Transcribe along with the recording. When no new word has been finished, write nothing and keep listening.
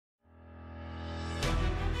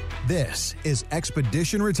This is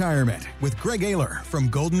Expedition Retirement with Greg Ayler from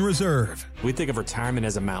Golden Reserve. We think of retirement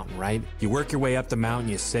as a mountain, right? You work your way up the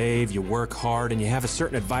mountain, you save, you work hard, and you have a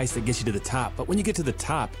certain advice that gets you to the top. But when you get to the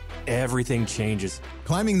top, everything changes.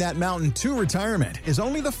 Climbing that mountain to retirement is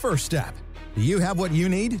only the first step. Do you have what you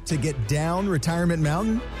need to get down Retirement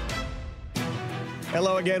Mountain?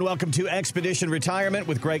 Hello again. Welcome to Expedition Retirement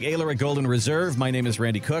with Greg Ayler at Golden Reserve. My name is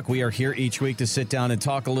Randy Cook. We are here each week to sit down and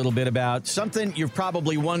talk a little bit about something you're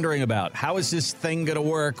probably wondering about. How is this thing going to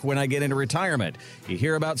work when I get into retirement? You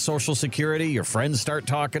hear about Social Security, your friends start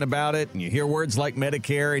talking about it, and you hear words like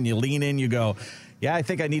Medicare, and you lean in, you go, yeah, I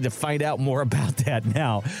think I need to find out more about that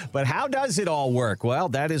now. But how does it all work? Well,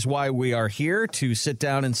 that is why we are here, to sit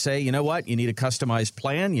down and say, you know what? You need a customized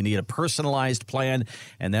plan. You need a personalized plan.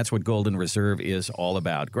 And that's what Golden Reserve is all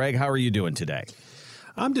about. Greg, how are you doing today?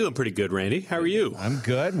 I'm doing pretty good, Randy. How are you? I'm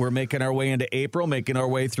good. We're making our way into April, making our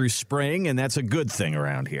way through spring, and that's a good thing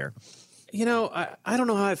around here. You know, I don't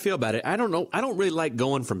know how I feel about it. I don't know. I don't really like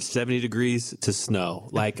going from 70 degrees to snow.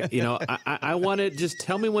 Like, you know, I want to just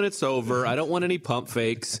tell me when it's over. I don't want any pump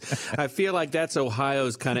fakes. I feel like that's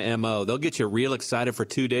Ohio's kind of MO. They'll get you real excited for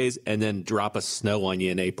 2 days and then drop a snow on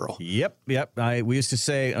you in April. Yep. We used to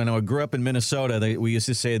say, I know I grew up in Minnesota. We used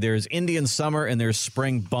to say there's Indian summer and there's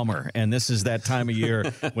spring bummer. And this is that time of year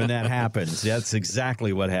when that happens. That's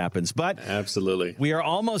exactly what happens. But absolutely, we are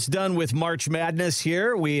almost done with March Madness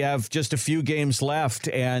here. We have just a few games left,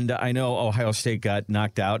 and I know Ohio State got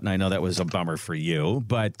knocked out, and I know that was a bummer for you,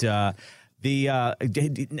 but have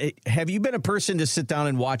you been a person to sit down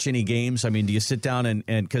and watch any games? I mean, do you sit down and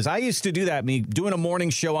because I used to do that, doing a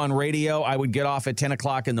morning show on radio, I would get off at 10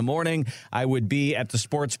 o'clock in the morning, I would be at the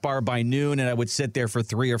sports bar by noon, and I would sit there for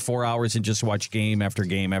 3 or 4 hours and just watch game after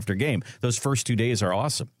game after game. Those first 2 days are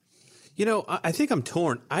awesome. You know, I think I'm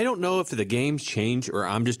torn. I don't know if the games change or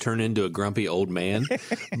I'm just turned into a grumpy old man,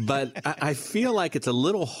 but I feel like it's a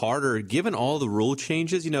little harder given all the rule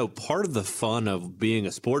changes. You know, part of the fun of being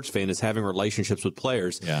a sports fan is having relationships with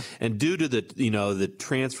players. Yeah. And due to the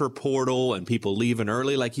transfer portal and people leaving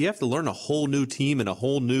early, like you have to learn a whole new team and a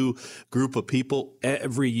whole new group of people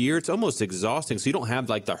every year. It's almost exhausting. So you don't have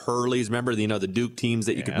like the Hurleys, remember, the Duke teams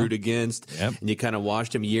that you could root against, and you kind of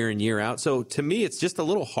watched them year in, year out. So to me, it's just a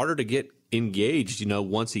little harder to get engaged,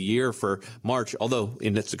 once a year for March, although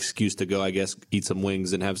in its excuse to go, I guess, eat some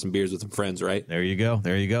wings and have some beers with some friends, right? There you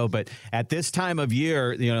go. But at this time of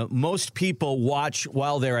year, most people watch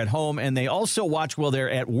while they're at home, and they also watch while they're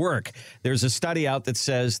at work. There's a study out that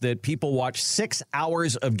says that people watch 6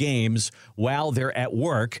 hours of games while they're at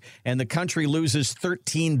work, and the country loses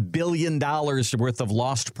 $13 billion worth of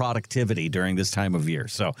lost productivity during this time of year.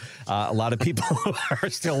 So a lot of people are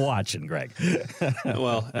still watching, Greg.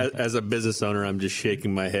 Well, as a business owner, I'm just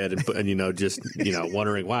shaking my head and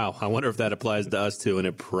wondering, wow, I wonder if that applies to us too, and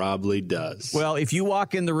it probably does. Well, if you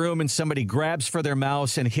walk in the room and somebody grabs for their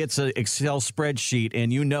mouse and hits an Excel spreadsheet,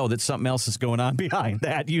 and you know that something else is going on behind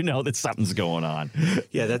that, you know that something's going on.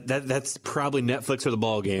 Yeah, that's probably Netflix or the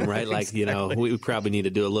ball game, right? Like, exactly. We probably need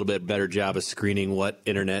to do a little bit better job of screening what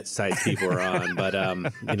internet sites people are on. But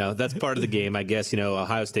that's part of the game, I guess.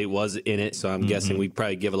 Ohio State was in it, so I'm guessing we'd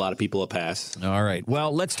probably give a lot of people a pass. All right.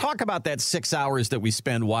 Well, let's talk about that 6 hours that we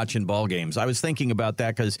spend watching ball games. I was thinking about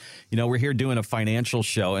that because, we're here doing a financial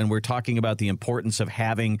show, and we're talking about the importance of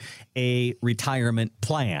having a retirement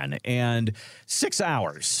plan. And 6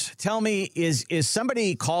 hours. Tell me, is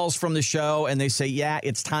somebody calls from the show and they say, yeah,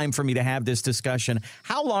 it's time for me to have this discussion.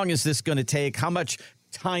 How long is this going to take? How much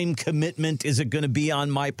time commitment is it going to be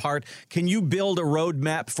on my part? Can you build a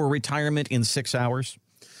roadmap for retirement in 6 hours?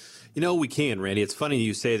 We can, Randy. It's funny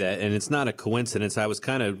you say that, and it's not a coincidence. I was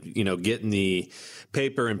kind of, getting the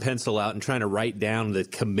paper and pencil out and trying to write down the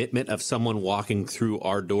commitment of someone walking through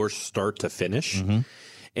our doors start to finish. Mm-hmm.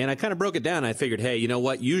 And I kind of broke it down. I figured, hey, you know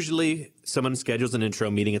what? Usually someone schedules an intro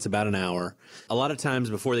meeting. It's about an hour. A lot of times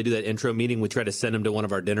before they do that intro meeting, we try to send them to one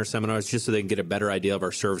of our dinner seminars just so they can get a better idea of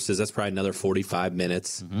our services. That's probably another 45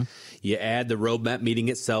 minutes. Mm-hmm. You add the roadmap meeting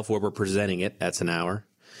itself where we're presenting it. That's an hour.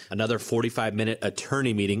 Another 45-minute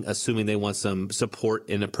attorney meeting, assuming they want some support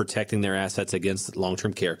in protecting their assets against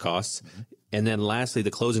long-term care costs. Mm-hmm. And then lastly,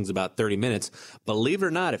 the closing's about 30 minutes. Believe it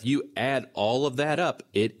or not, if you add all of that up,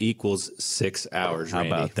 it equals 6 hours, Randy.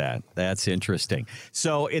 How about that? That's interesting.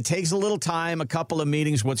 So it takes a little time, a couple of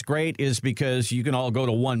meetings. What's great is because you can all go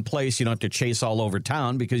to one place. You don't have to chase all over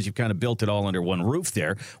town because you've kind of built it all under one roof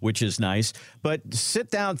there, which is nice. But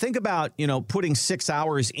sit down, think about, putting 6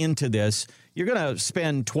 hours into this. You're going to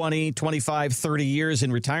spend 20, 25, 30 years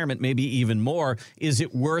in retirement, maybe even more. Is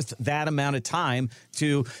it worth that amount of time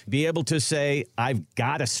to be able to say, I've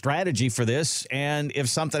got a strategy for this, and if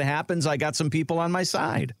something happens, I got some people on my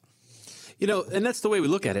side? And that's the way we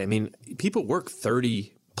look at it. I mean, people work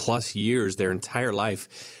 30 plus years, their entire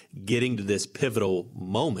life, getting to this pivotal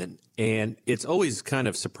moment. And it's always kind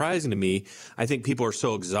of surprising to me. I think people are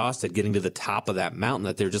so exhausted getting to the top of that mountain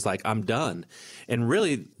that they're just like, I'm done. And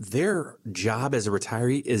really, their job as a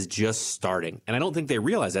retiree is just starting. And I don't think they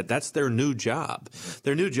realize that. That's their new job.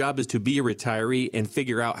 Their new job is to be a retiree and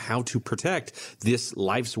figure out how to protect this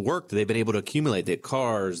life's work that they've been able to accumulate, the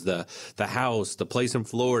cars, the house, the place in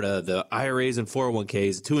Florida, the IRAs and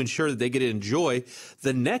 401ks, to ensure that they get to enjoy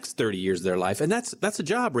the next 30 years of their life. And that's a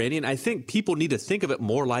job, Randy. And I think people need to think of it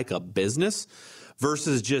more like a business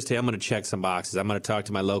versus just, hey, I'm going to check some boxes. I'm going to talk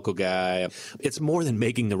to my local guy. It's more than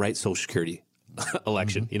making the right Social Security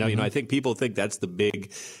election. I think people think that's the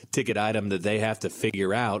big ticket item that they have to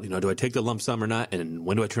figure out. Do I take the lump sum or not? And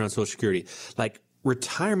when do I turn on Social Security? Like,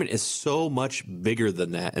 retirement is so much bigger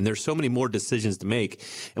than that. And there's so many more decisions to make.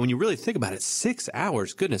 And when you really think about it, 6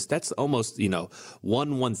 hours, goodness, that's almost,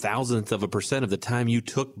 1/1000% of the time you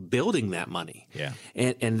took building that money. Yeah.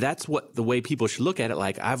 And that's what the way people should look at it.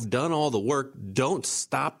 Like, I've done all the work. Don't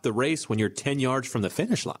stop the race when you're 10 yards from the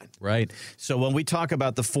finish line. Right. So when we talk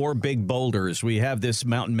about the 4 big boulders, we have this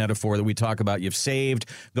mountain metaphor that we talk about. You've saved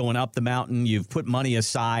going up the mountain, you've put money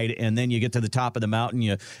aside, and then you get to the top of the mountain,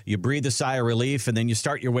 you breathe a sigh of relief, and then you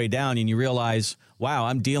start your way down and you realize, wow,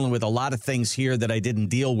 I'm dealing with a lot of things here that I didn't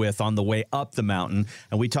deal with on the way up the mountain.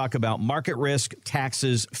 And we talk about market risk,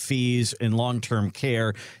 taxes, fees, and long-term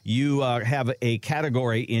care. You have a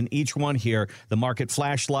category in each one here: the market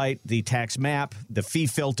flashlight, the tax map, the fee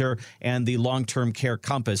filter, and the long-term care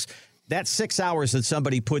compass. That 6 hours that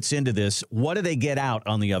somebody puts into this, what do they get out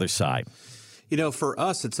on the other side? For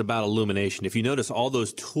us, it's about illumination. If you notice, all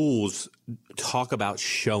those tools talk about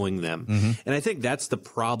showing them. And I think that's the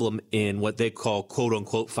problem in what they call, quote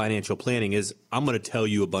unquote, financial planning is, I'm going to tell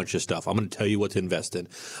you a bunch of stuff. I'm going to tell you what to invest in.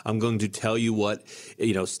 I'm going to tell you what,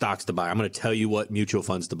 stocks to buy. I'm going to tell you what mutual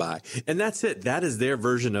funds to buy. And that's it. That is their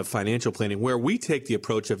version of financial planning, where we take the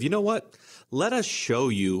approach of, let us show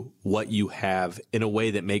you what you have in a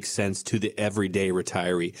way that makes sense to the everyday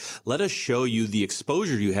retiree. Let us show you the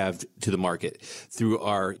exposure you have to the market through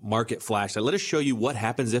our market flashlight. Let us show you what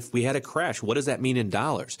happens if we had a crash. What does that mean in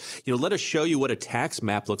dollars? Let us show you what a tax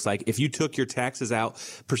map looks like if you took your taxes out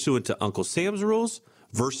pursuant to Uncle Sam's rules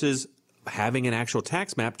versus having an actual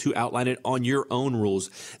tax map to outline it on your own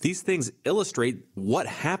rules. These things illustrate what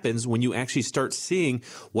happens when you actually start seeing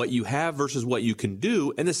what you have versus what you can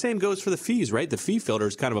do. And the same goes for the fees, right? The fee filter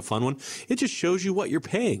is kind of a fun one. It just shows you what you're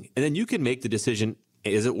paying. And then you can make the decision,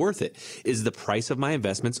 is it worth it? Is the price of my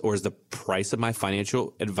investments or is the price of my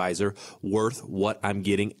financial advisor worth what I'm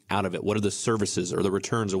getting out of it? What are the services or the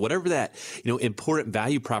returns or whatever that, important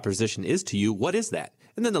value proposition is to you? What is that?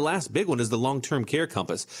 And then the last big one is the long-term care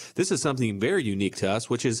compass. This is something very unique to us,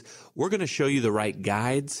 which is we're going to show you the right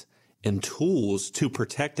guides and tools to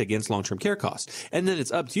protect against long-term care costs. And then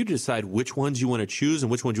it's up to you to decide which ones you want to choose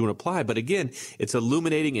and which ones you want to apply. But again, it's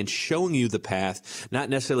illuminating and showing you the path, not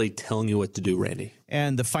necessarily telling you what to do, Randy.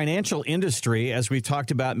 And the financial industry, as we've talked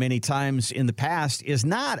about many times in the past, is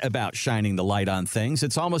not about shining the light on things.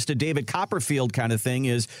 It's almost a David Copperfield kind of thing,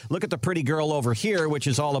 is look at the pretty girl over here, which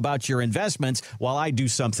is all about your investments, while I do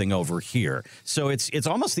something over here. So it's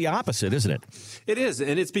almost the opposite, isn't it? It is.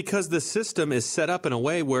 And it's because the system is set up in a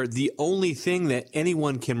way where the only thing that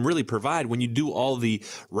anyone can really provide when you do all the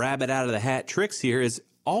rabbit out of the hat tricks here is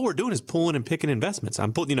all we're doing is pulling and picking investments.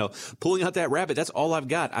 I'm pulling out that rabbit. That's all I've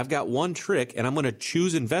got. I've got one trick, and I'm going to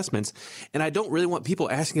choose investments. And I don't really want people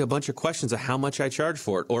asking a bunch of questions of how much I charge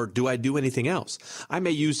for it, or do I do anything else? I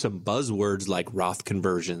may use some buzzwords like Roth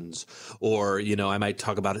conversions, or, I might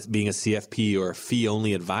talk about it being a CFP or a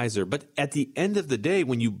fee-only advisor. But at the end of the day,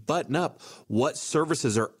 when you button up what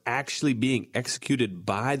services are actually being executed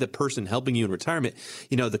by the person helping you in retirement,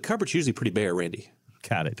 the cupboard's usually pretty bare, Randy.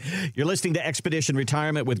 Got it. You're listening to Expedition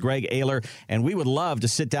Retirement with Greg Ayler, and we would love to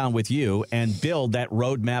sit down with you and build that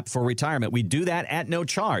roadmap for retirement. We do that at no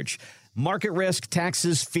charge. Market risk,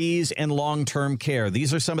 taxes, fees, and long-term care.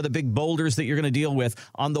 These are some of the big boulders that you're going to deal with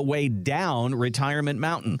on the way down Retirement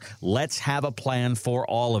Mountain. Let's have a plan for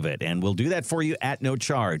all of it, and we'll do that for you at no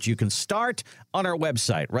charge. You can start on our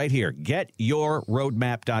website right here,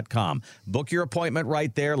 getyourroadmap.com. Book your appointment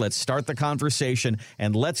right there. Let's start the conversation,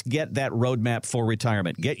 and let's get that roadmap for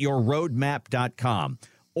retirement. Getyourroadmap.com.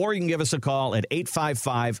 Or you can give us a call at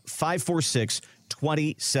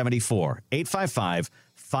 855-546-2074. 855-546-2074.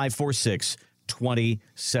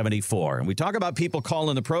 2074. And we talk about people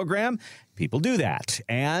calling the program. People do that,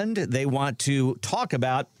 and they want to talk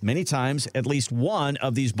about, many times, at least one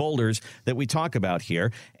of these boulders that we talk about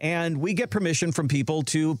here. And we get permission from people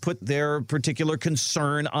to put their particular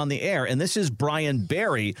concern on the air. And this is Brian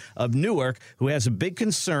Barry of Newark, who has a big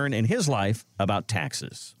concern in his life about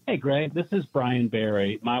taxes. Hey, Greg, this is Brian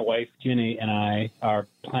Barry. My wife, Ginny, and I are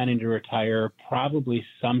planning to retire probably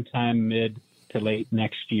sometime mid to late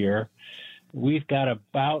next year. We've got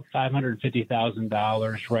about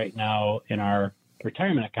 $550,000 right now in our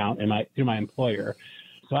retirement account through my employer.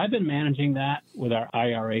 So I've been managing that with our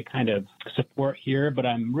IRA kind of support here, but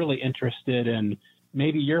I'm really interested in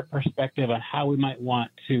maybe your perspective on how we might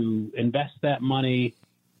want to invest that money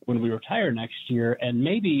when we retire next year, and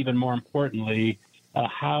maybe even more importantly,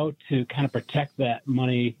 how to kind of protect that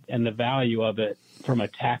money and the value of it from a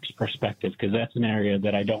tax perspective, because that's an area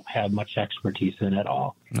that I don't have much expertise in at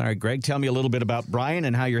all. All right, Greg, tell me a little bit about Brian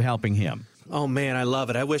and how you're helping him. Oh, man, I love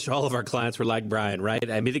it. I wish all of our clients were like Brian,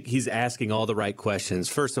 right? I mean, he's asking all the right questions.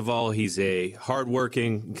 First of all, he's a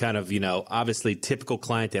hardworking kind of, obviously typical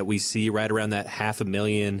client that we see right around that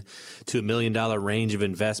 $500,000 to $1 million range of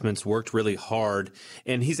investments, worked really hard.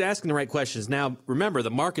 And he's asking the right questions. Now, remember,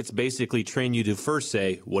 the markets basically train you to first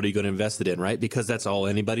say, what are you going to invest it in, right? Because that's all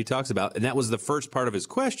anybody talks about. And that was the first part of his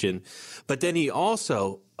question. But then he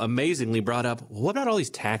also amazingly brought up, what about all these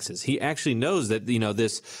taxes? He actually knows that,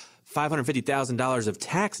 this $550,000 of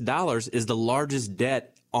tax dollars is the largest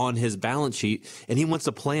debt on his balance sheet, and he wants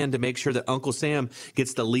a plan to make sure that Uncle Sam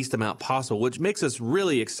gets the least amount possible, which makes us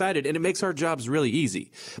really excited, and it makes our jobs really easy.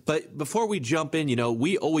 But before we jump in,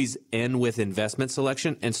 we always end with investment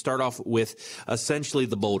selection and start off with essentially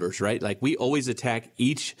the boulders, right? Like we always attack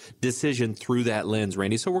each decision through that lens,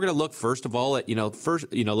 Randy. So we're going to look first of all at,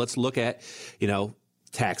 let's look at,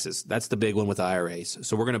 taxes. That's the big one with IRAs.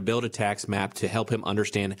 So we're going to build a tax map to help him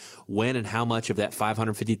understand when and how much of that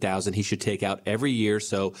 $550,000 he should take out every year.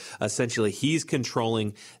 So essentially he's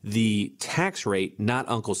controlling the tax rate, not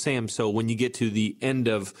Uncle Sam. So when you get to the end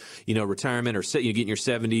of, retirement or you get in your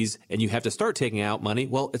 70s and you have to start taking out money,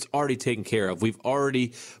 well, it's already taken care of. We've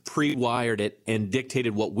already pre-wired it and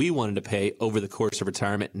dictated what we wanted to pay over the course of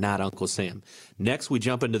retirement, not Uncle Sam. Next, we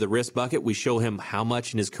jump into the risk bucket. We show him how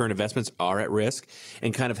much in his current investments are at risk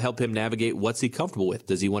and kind of help him navigate what's he comfortable with.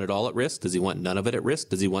 Does he want it all at risk? Does he want none of it at risk?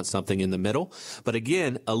 Does he want something in the middle? But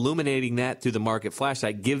again, illuminating that through the market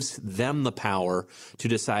flashlight gives them the power to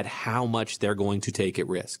decide how much they're going to take at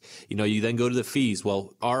risk. You then go to the fees.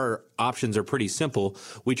 Well, our options are pretty simple.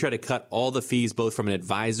 We try to cut all the fees, both from an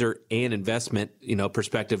advisor and investment,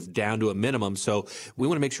 perspective down to a minimum. So we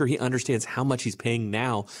want to make sure he understands how much he's paying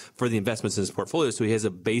now for the investments in his portfolio, so he has a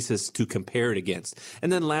basis to compare it against.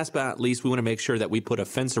 And then last but not least, we want to make sure that we put a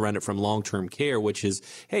fence around it from long-term care, which is,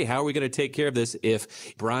 hey, how are we going to take care of this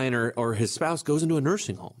if Brian or his spouse goes into a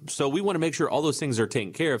nursing home? So we want to make sure all those things are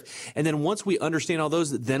taken care of. And then once we understand all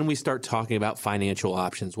those, then we start talking about financial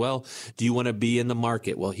options. Well, do you want to be in the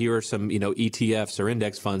market? Well, here are some, ETFs or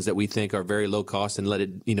index funds that we think are very low cost and let it,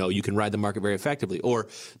 you can ride the market very effectively. Or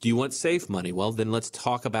do you want safe money? Well, then let's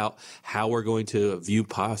talk about how we're going to view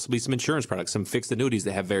possibly some insurance products, some fixed annuities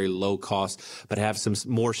that have very low cost, but have some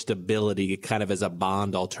more stability kind of as a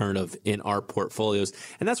bond alternative in our portfolios.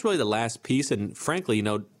 And that's really the last piece. And frankly,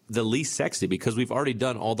 the least sexy, because we've already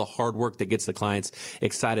done all the hard work that gets the clients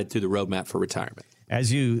excited through the roadmap for retirement.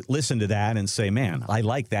 As you listen to that and say, man, I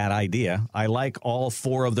like that idea. I like all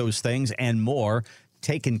four of those things and more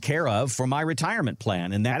taken care of for my retirement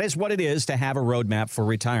plan. And that is what it is to have a roadmap for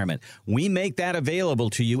retirement. We make that available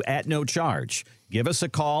to you at no charge. Give us a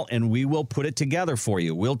call and we will put it together for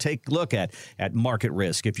you. We'll take a look at market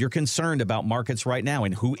risk. If you're concerned about markets right now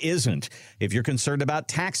and who isn't, if you're concerned about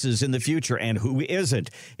taxes in the future and who isn't,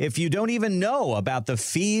 if you don't even know about the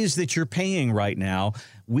fees that you're paying right now,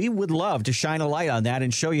 we would love to shine a light on that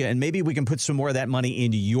and show you, and maybe we can put some more of that money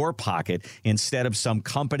into your pocket instead of some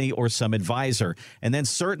company or some advisor. And then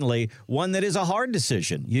certainly one that is a hard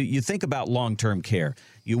decision. You think about long-term care.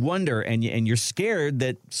 You wonder, and you're scared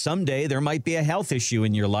that someday there might be a health issue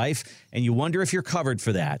in your life, and you wonder if you're covered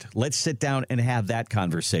for that. Let's sit down and have that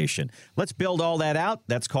conversation. Let's build all that out.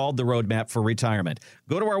 That's called the Roadmap for Retirement.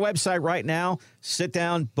 Go to our website right now, sit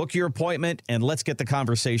down, book your appointment, and let's get the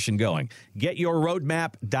conversation going.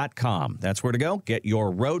 GetYourRoadmap.com. That's where to go,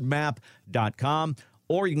 GetYourRoadmap.com.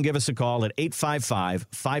 Or you can give us a call at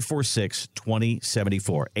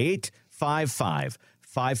 855-546-2074.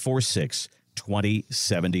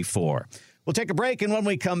 855-546-2074. We'll take a break, and when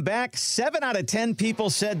we come back, 7 out of 10 people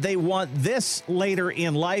said they want this later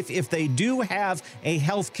in life if they do have a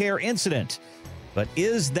health care incident. But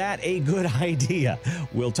is that a good idea?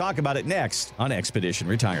 We'll talk about it next on Expedition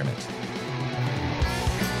Retirement.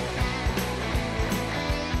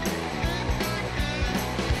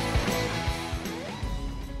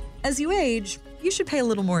 As you age, you should pay a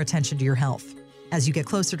little more attention to your health. As you get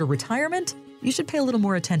closer to retirement, you should pay a little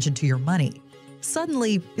more attention to your money.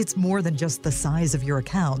 Suddenly, it's more than just the size of your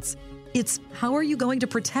accounts. It's how are you going to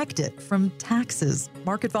protect it from taxes,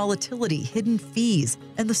 market volatility, hidden fees,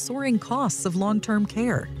 and the soaring costs of long-term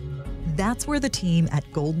care. That's where the team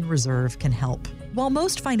at Golden Reserve can help. While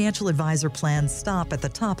most financial advisor plans stop at the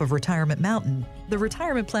top of Retirement Mountain, the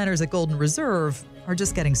retirement planners at Golden Reserve are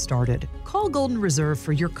just getting started. Call Golden Reserve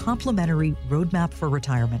for your complimentary roadmap for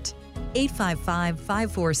retirement.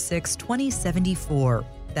 855-546-2074.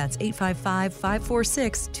 That's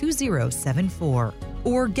 855-546-2074.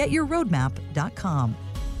 Or getyourroadmap.com.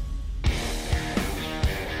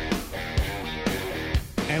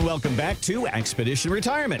 And welcome back to Expedition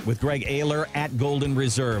Retirement with Greg Ayler at Golden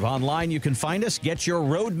Reserve. Online, you can find us,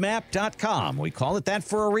 getyourroadmap.com. We call it that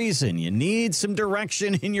for a reason. You need some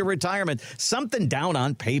direction in your retirement, something down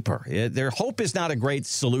on paper. Hope is not a great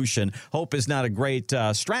solution. Hope is not a great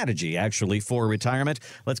strategy, actually, for retirement.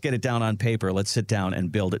 Let's get it down on paper. Let's sit down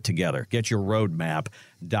and build it together.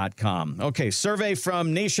 Getyourroadmap.com. Okay, survey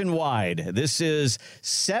from Nationwide. This is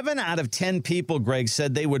 7 out of 10 people, Greg,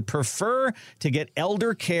 said they would prefer to get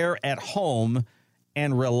elder care at home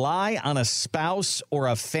and rely on a spouse or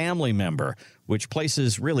a family member, which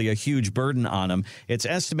places really a huge burden on them. It's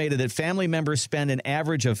estimated that family members spend an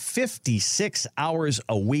average of 56 hours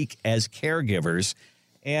a week as caregivers.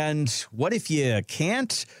 And what if you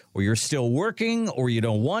can't, or you're still working, or you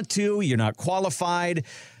don't want to, you're not qualified?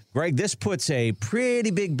 Greg, this puts a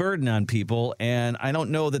pretty big burden on people, and I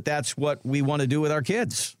don't know that that's what we want to do with our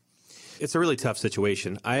kids. It's a really tough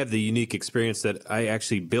situation. I have the unique experience that I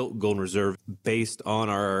actually built Golden Reserve based on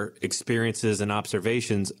our experiences and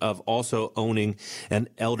observations of also owning an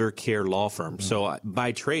elder care law firm. So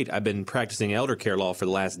by trade, I've been practicing elder care law for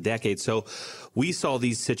the last decade. So we saw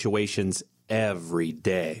these situations every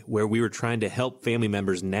day where we were trying to help family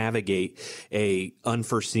members navigate a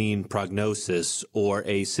unforeseen prognosis or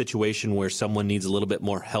a situation where someone needs a little bit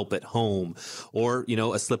more help at home, or,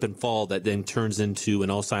 a slip and fall that then turns into an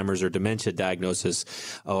Alzheimer's or dementia diagnosis,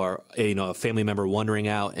 or, a family member wandering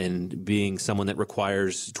out and being someone that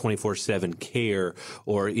requires 24/7 care,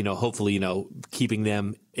 or, hopefully, keeping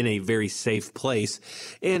them in a very safe place.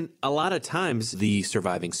 And a lot of times the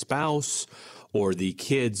surviving spouse or the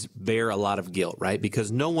kids bear a lot of guilt, right? Because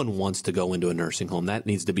no one wants to go into a nursing home. That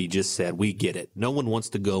needs to be just said. We get it. No one wants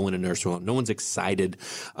to go in a nursing home. No one's excited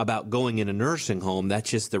about going in a nursing home. That's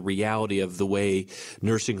just the reality of the way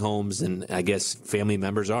nursing homes and, I guess, family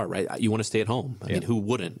members are, right? You want to stay at home. I mean, who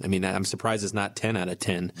wouldn't? I mean, I'm surprised it's not 10 out of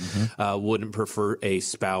 10 wouldn't prefer a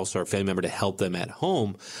spouse or a family member to help them at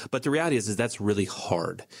home. But the reality is that's really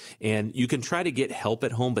hard. And you can try to get help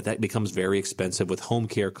at home, but that becomes very expensive with home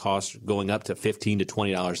care costs going up to $15 to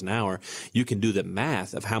 $20 an hour. You can do the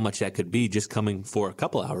math of how much that could be just coming for a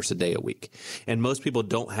couple hours a day a week. And most people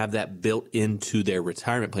don't have that built into their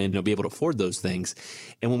retirement plan to be able to afford those things.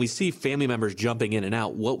 And when we see family members jumping in and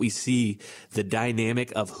out, what we see, the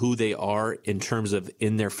dynamic of who they are in terms of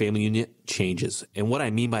in their family unit changes. And what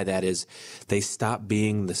I mean by that is they stop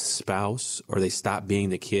being the spouse or they stop being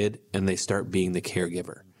the kid and they start being the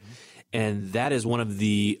caregiver. And that is one of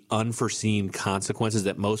the unforeseen consequences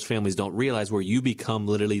that most families don't realize, where you become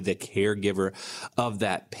literally the caregiver of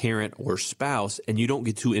that parent or spouse, and you don't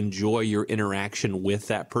get to enjoy your interaction with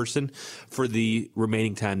that person for the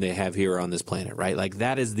remaining time they have here on this planet, right? Like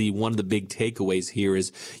that is one of the big takeaways here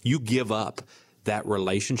is you give up that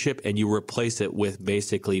relationship and you replace it with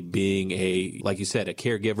basically being like you said, a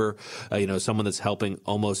caregiver, someone that's helping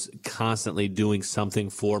almost constantly doing something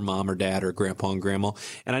for mom or dad or grandpa and grandma.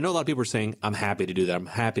 And I know a lot of people are saying, I'm happy to do that. I'm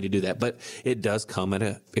happy to do that. But it does come at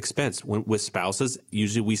an expense. With spouses,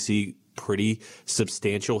 usually we see pretty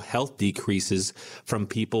substantial health decreases from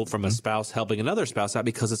a spouse helping another spouse out,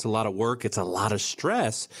 because it's a lot of work. It's a lot of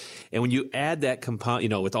stress. And when you add that compound,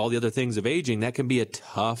 with all the other things of aging, that can be a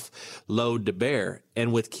tough load to bear.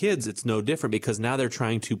 And with kids, it's no different, because now they're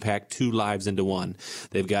trying to pack 2 lives into one.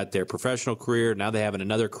 They've got their professional career. Now they have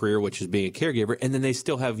another career, which is being a caregiver. And then they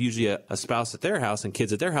still have usually a spouse at their house and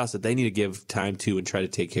kids at their house that they need to give time to and try to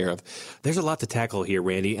take care of. There's a lot to tackle here,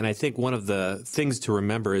 Randy. And I think one of the things to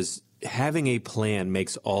remember is having a plan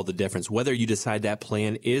makes all the difference. Whether you decide that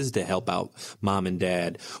plan is to help out mom and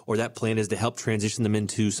dad, or that plan is to help transition them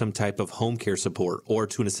into some type of home care support or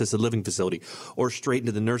to an assisted living facility or straight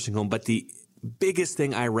into the nursing home. But the biggest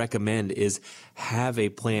thing I recommend is have a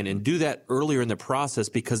plan and do that earlier in the process,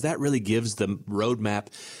 because that really gives the roadmap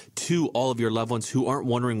to all of your loved ones who aren't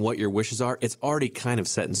wondering what your wishes are. It's already kind of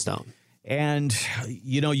set in stone. And,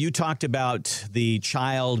 you talked about the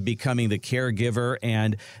child becoming the caregiver,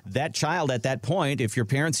 and that child at that point, if your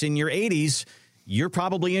parents in your 80s, you're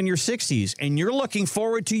probably in your 60s, and you're looking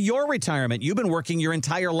forward to your retirement. You've been working your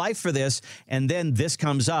entire life for this, and then this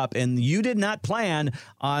comes up, and you did not plan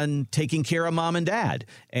on taking care of mom and dad.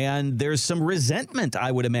 And there's some resentment,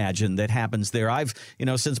 I would imagine, that happens there. I've,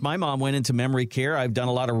 since my mom went into memory care, I've done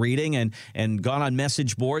a lot of reading and gone on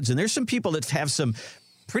message boards, and there's some people that have some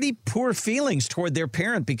pretty poor feelings toward their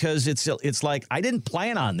parent, because it's like, I didn't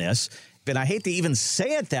plan on this. And I hate to even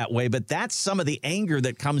say it that way, but that's some of the anger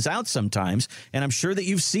that comes out sometimes. And I'm sure that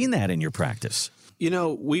you've seen that in your practice.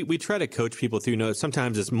 We try to coach people through,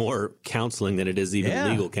 sometimes it's more counseling than it is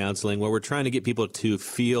even legal counseling, where we're trying to get people to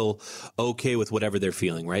feel okay with whatever they're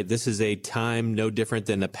feeling, right? This is a time no different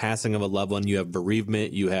than the passing of a loved one. You have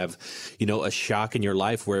bereavement, you have, a shock in your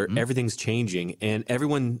life where everything's changing, and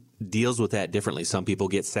everyone deals with that differently. Some people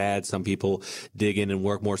get sad, some people dig in and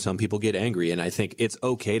work more, some people get angry. And I think it's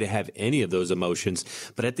okay to have any of those emotions.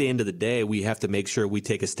 But at the end of the day, we have to make sure we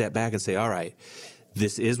take a step back and say, all right,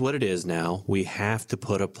 this is what it is now. We have to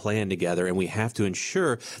put a plan together, and we have to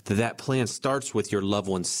ensure that that plan starts with your loved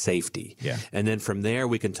one's safety. Yeah. And then from there,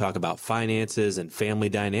 we can talk about finances and family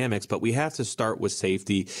dynamics, but we have to start with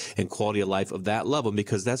safety and quality of life of that loved one,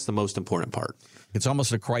 because that's the most important part. It's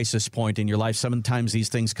almost a crisis point in your life. Sometimes these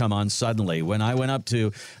things come on suddenly. When I went up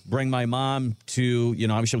to bring my mom to,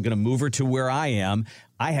 I was going to move her to where I am,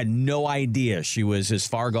 I had no idea she was as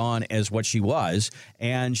far gone as what she was.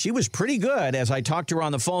 And she was pretty good, as I talked to her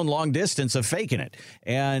on the phone long distance, of faking it.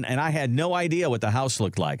 And I had no idea what the house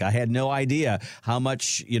looked like. I had no idea how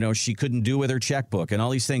much, she couldn't do with her checkbook and all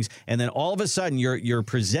these things. And then all of a sudden you're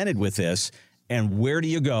presented with this. And where do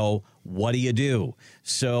you go? What do you do?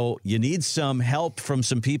 So you need some help from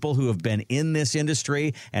some people who have been in this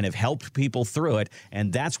industry and have helped people through it.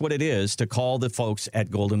 And that's what it is to call the folks at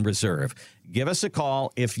Golden Reserve. Give us a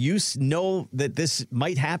call if you know that this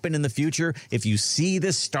might happen in the future, if you see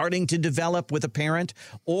this starting to develop with a parent,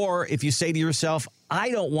 or if you say to yourself,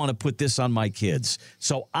 I don't want to put this on my kids,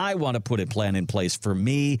 so I want to put a plan in place for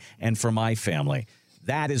me and for my family.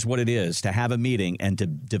 That is what it is to have a meeting and to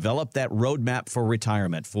develop that roadmap for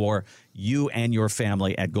retirement for you and your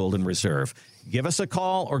family at Golden Reserve. Give us a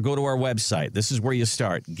call or go to our website. This is where you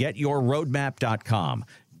start. GetYourRoadmap.com.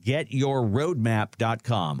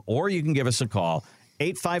 GetYourRoadmap.com. Or you can give us a call,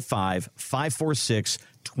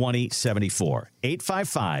 855-546-2074.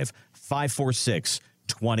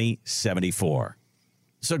 855-546-2074.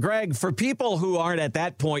 So, Greg, for people who aren't at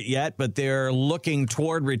that point yet, but they're looking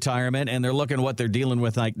toward retirement and they're looking at what they're dealing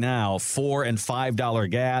with like now, $4 and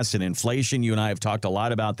 $5 gas and inflation, you and I have talked a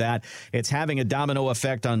lot about that. It's having a domino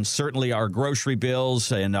effect on certainly our grocery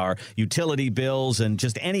bills and our utility bills and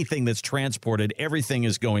just anything that's transported. Everything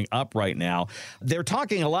is going up right now. They're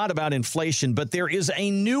talking a lot about inflation, but there is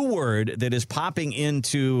a new word that is popping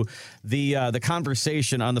into the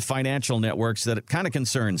conversation on the financial networks that kind of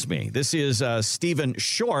concerns me. This is Stephen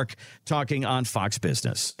Shork talking on Fox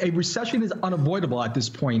Business. A recession is unavoidable at this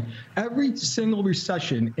point. Every single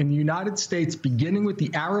recession in the United States, beginning with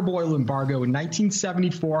the Arab oil embargo in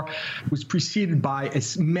 1974, was preceded by a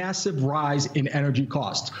massive rise in energy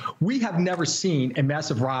costs. We have never seen a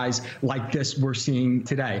massive rise like this we're seeing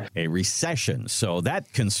today. A recession. So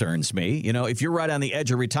that concerns me. If you're right on the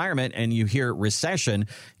edge of retirement and you hear recession,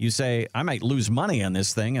 you say, I might lose money on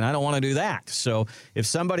this thing, and I don't want to do that. So if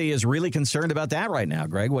somebody is really concerned about that right now,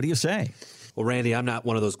 Greg, what do you say? Well, Randy, I'm not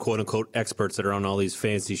one of those quote-unquote experts that are on all these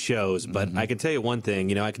fancy shows, but I can tell you one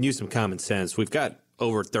thing. I can use some common sense. We've got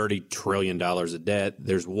over $30 trillion of debt.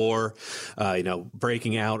 There's war,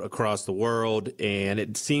 breaking out across the world, and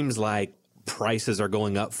it seems like prices are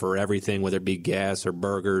going up for everything, whether it be gas or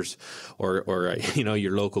burgers or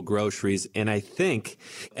your local groceries. And I think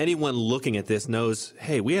anyone looking at this knows,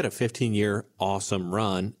 hey, we had a 15-year awesome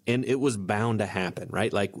run and it was bound to happen,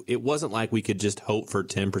 right? Like it wasn't like we could just hope for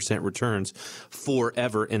 10% returns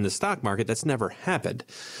forever in the stock market. That's never happened.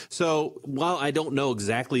 So while I don't know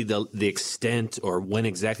exactly the extent or when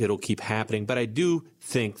exactly it'll keep happening, but I do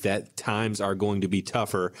think that times are going to be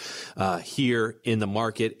tougher here in the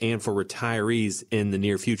market and for retirement retirees in the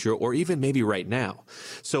near future, or even maybe right now.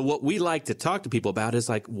 So what we like to talk to people about is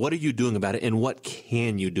like, what are you doing about it and what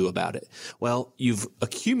can you do about it? Well, you've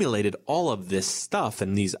accumulated all of this stuff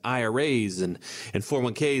and these IRAs and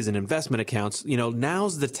 401ks and investment accounts.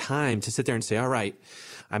 Now's the time to sit there and say, all right,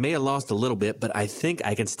 I may have lost a little bit, but I think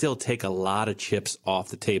I can still take a lot of chips off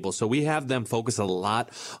the table. So we have them focus a lot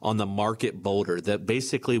on the market boulder, that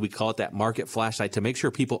basically we call it that market flashlight, to make sure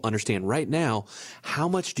people understand right now, how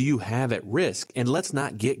much do you have at risk? And let's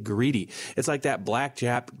not get greedy. It's like that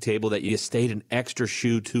blackjack table that you stayed an extra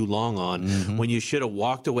shoe too long on when you should have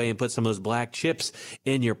walked away and put some of those black chips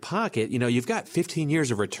in your pocket. You've got 15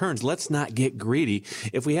 years of returns. Let's not get greedy.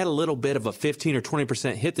 If we had a little bit of a 15 or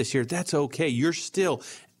 20% hit this year, that's okay. You're still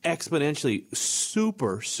exponentially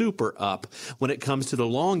super up when it comes to the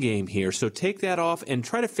long game here. So take that off and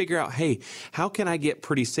try to figure out, hey, how can I get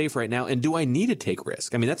pretty safe right now? And do I need to take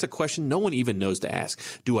risk? I mean, that's a question no one even knows to ask.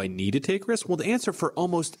 Do I need to take risk? Well, the answer for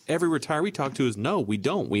almost every retiree we talk to is no, we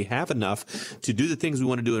don't. We have enough to do the things we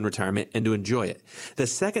want to do in retirement and to enjoy it. The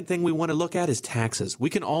second thing we want to look at is taxes. We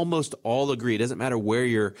can almost all agree, it doesn't matter where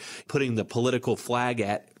you're putting the political flag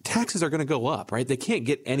at, taxes are going to go up, right? They can't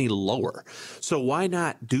get any lower. So why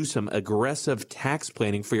not do some aggressive tax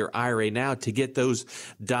planning for your IRA now to get those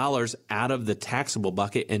dollars out of the taxable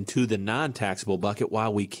bucket and to the non-taxable bucket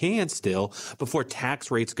while we can still, before tax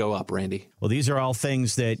rates go up, Randy? Well, these are all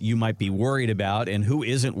things that you might be worried about, and who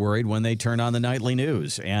isn't worried when they turn on the nightly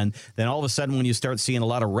news? And then all of a sudden, when you start seeing a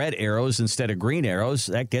lot of red arrows instead of green arrows,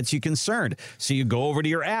 that gets you concerned. So you go over to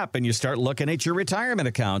your app and you start looking at your retirement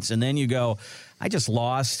accounts, and then you go, I just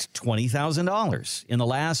lost $20,000 in the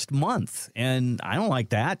last month, and I don't like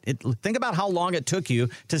that. Think about how long it took you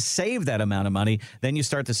to save that amount of money. Then you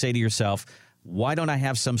start to say to yourself, why don't I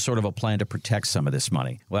have some sort of a plan to protect some of this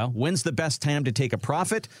money? Well, when's the best time to take a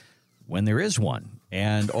profit? When there is one.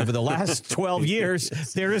 And over the last 12 years,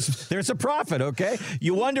 there's a profit, okay?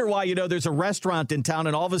 You wonder why, there's a restaurant in town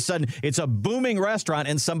and all of a sudden it's a booming restaurant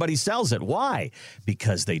and somebody sells it. Why?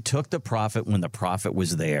 Because they took the profit when the profit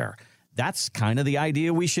was there. That's kind of the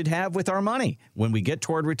idea we should have with our money when we get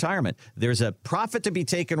toward retirement. There's a profit to be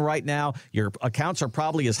taken right now. Your accounts are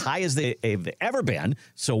probably as high as they've ever been.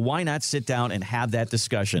 So why not sit down and have that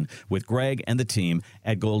discussion with Greg and the team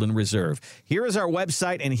at Golden Reserve? Here is our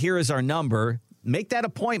website and here is our number. Make that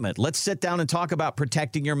appointment. Let's sit down and talk about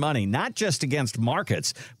protecting your money, not just against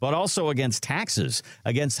markets, but also against taxes,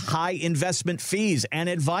 against high investment fees and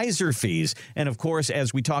advisor fees. And of course,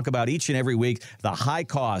 as we talk about each and every week, the high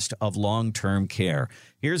cost of long-term care.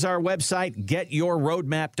 Here's our website,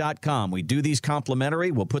 getyourroadmap.com. We do these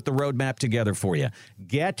complimentary. We'll put the roadmap together for you.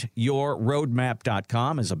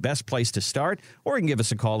 Getyourroadmap.com is the best place to start, or you can give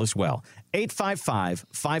us a call as well.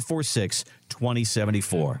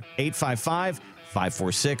 855-546-2074.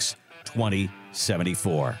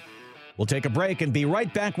 855-546-2074. We'll take a break and be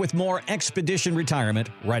right back with more Expedition Retirement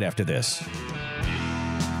right after this.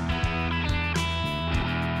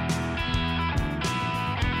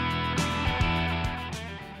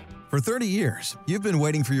 For 30 years, you've been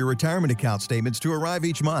waiting for your retirement account statements to arrive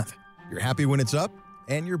each month. You're happy when it's up,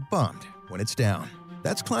 and you're bummed when it's down.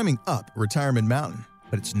 That's climbing up Retirement Mountain,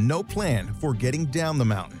 but it's no plan for getting down the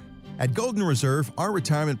mountain. At Golden Reserve, our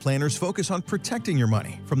retirement planners focus on protecting your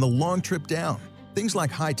money from the long trip down. Things like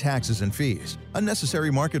high taxes and fees, unnecessary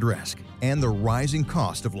market risk, and the rising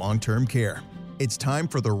cost of long-term care. It's time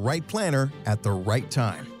for the right planner at the right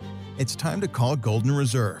time. It's time to call Golden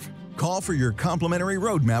Reserve. Call for your complimentary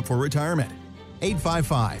roadmap for retirement.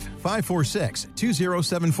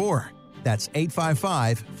 855-546-2074. That's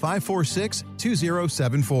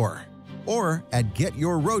 855-546-2074. Or at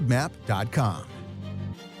getyourroadmap.com.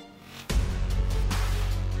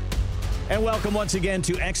 And welcome once again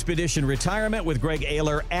to Expedition Retirement with Greg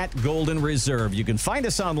Ayler at Golden Reserve. You can find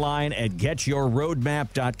us online at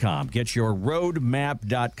getyourroadmap.com.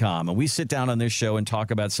 Getyourroadmap.com. And we sit down on this show and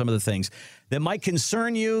talk about some of the things that might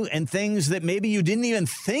concern you and things that maybe you didn't even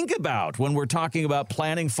think about when we're talking about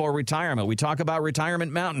planning for retirement. We talk about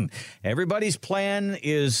Retirement Mountain. Everybody's plan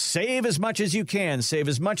is save as much as you can, save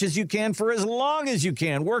as much as you can for as long as you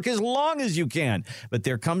can, work as long as you can. But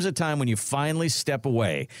there comes a time when you finally step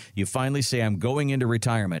away. You finally say, I'm going into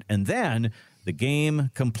retirement. And then the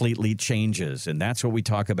game completely changes, and that's what we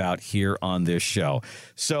talk about here on this show.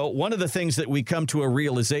 So one of the things that we come to a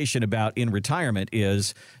realization about in retirement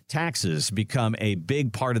is taxes become a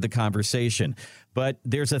big part of the conversation. But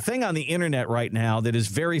there's a thing on the internet right now that is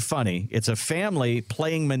very funny. It's a family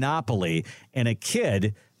playing Monopoly, and a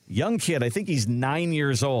kid, young kid, I think he's 9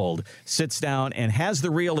 years old, sits down and has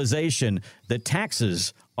the realization that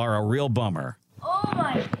taxes are a real bummer. Oh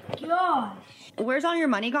my gosh. Where's all your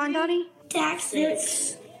money gone, Donnie?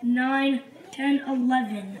 Taxes. 9, 10,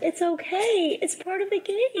 11. It's okay. It's part of the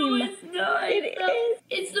game. No, it's not. It is.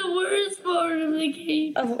 It's the worst part of the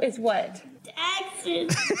game. Oh, it's what?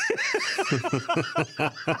 Taxes.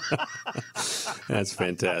 That's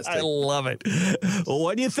fantastic. I love it. Well,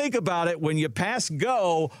 when you think about it, when you pass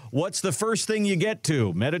go, what's the first thing you get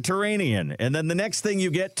to? Mediterranean. And then the next thing you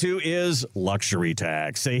get to is luxury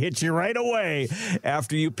tax. They hit you right away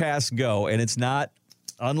after you pass go. And it's not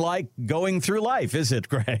unlike going through life, is it,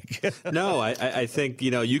 Greg? No, I think,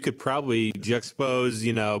 you could probably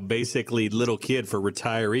juxtapose, basically little kid for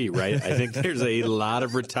retiree, right? I think there's a lot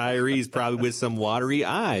of retirees probably with some watery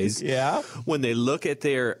eyes. Yeah. When they look at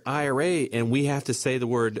their IRA and we have to say the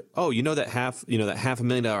word, oh, that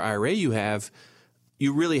 $500,000 IRA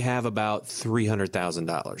you really have about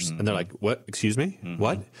 $300,000. And they're like, what? Excuse me?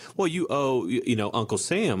 What? Well, you owe, Uncle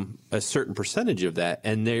Sam a certain percentage of that.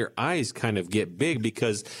 And their eyes kind of get big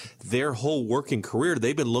because their whole working career,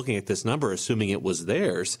 they've been looking at this number, assuming it was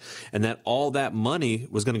theirs, and that all that money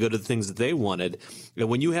was going to go to the things that they wanted. And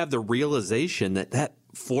when you have the realization that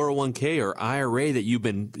 401k or IRA that you've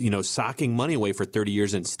been, socking money away for 30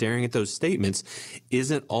 years and staring at those statements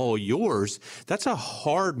isn't all yours, that's a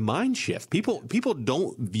hard mind shift. People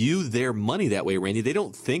don't view their money that way, Randy. They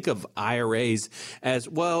don't think of IRAs as,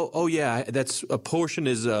 well, oh yeah, that's a portion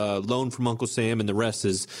is a loan from Uncle Sam and the rest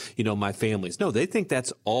is, my family's. No, they think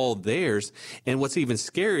that's all theirs. And what's even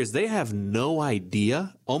scarier is they have no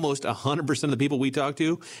idea. Almost 100% of the people we talk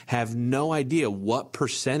to have no idea what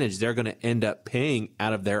percentage they're going to end up paying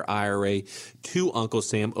out of their IRA to Uncle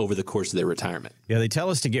Sam over the course of their retirement. Yeah, they tell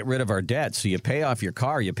us to get rid of our debt. So you pay off your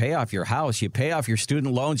car, you pay off your house, you pay off your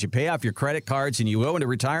student loans, you pay off your credit cards, and you go into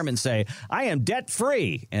retirement and say, I am debt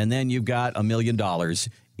free. And then you've got $1 million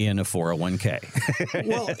in a 401k.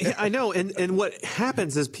 Well, I know. And what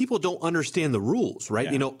happens is people don't understand the rules,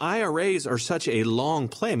 right? Yeah. IRAs are such a long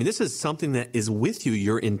play. I mean, this is something that is with you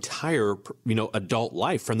your entire, adult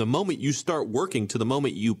life. From the moment you start working to the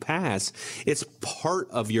moment you pass, it's part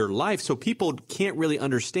of your life. So people can't really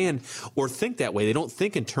understand or think that way. They don't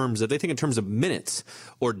think they think in terms of minutes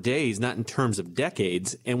or days, not in terms of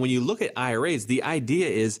decades. And when you look at IRAs, the idea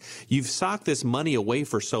is you've socked this money away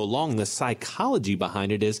for so long. The psychology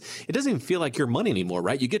behind it is it doesn't even feel like your money anymore,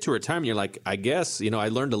 right? You get to retirement, you're like, I guess, I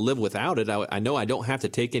learned to live without it. I know I don't have to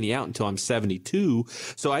take any out until I'm 72.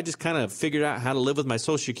 So I just kind of figured out how to live with my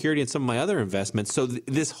Social Security and some of my other investments. So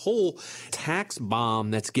this whole tax bomb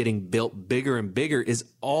that's getting built bigger and bigger is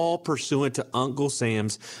all pursuant to Uncle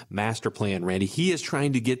Sam's master plan, Randy. He is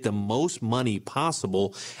trying to get the most money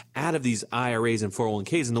possible out of these IRAs and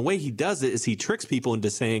 401ks. And the way he does it is he tricks people into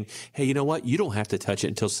saying, hey, you know what? You don't have to touch it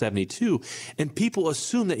until 72. And people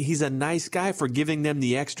assume that he's a nice guy for giving them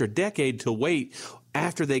the extra decade to wait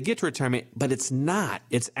after they get to retirement, but it's not.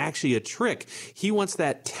 It's actually a trick. He wants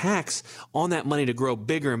that tax on that money to grow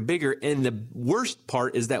bigger and bigger. And the worst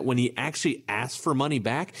part is that when he actually asks for money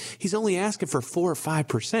back, he's only asking for 4 or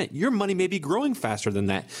 5%. Your money may be growing faster than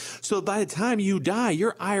that. So by the time you die,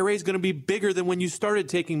 your IRA is going to be bigger than when you started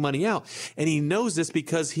taking money out. And he knows this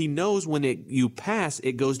because he knows when you pass,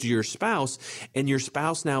 it goes to your spouse, and your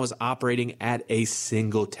spouse now is operating at a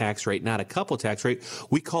single tax rate, not a couple tax rate.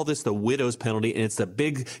 We call this the widow's penalty, and it's a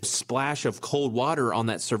big splash of cold water on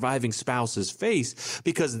that surviving spouse's face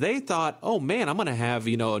because they thought, oh man, I'm going to have,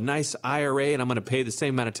 a nice IRA and I'm going to pay the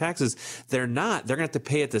same amount of taxes. They're not. They're going to have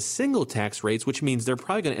to pay at the single tax rates, which means they're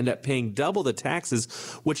probably going to end up paying double the taxes,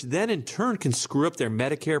 which then in turn can screw up their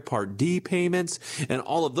Medicare Part D payments and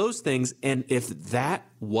all of those things. And if that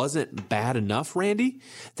wasn't bad enough, Randy,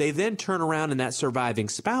 they then turn around and that surviving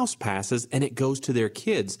spouse passes and it goes to their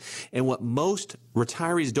kids. And what most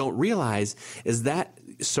retirees don't realize is that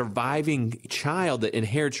surviving child that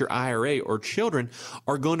inherits your IRA or children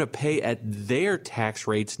are going to pay at their tax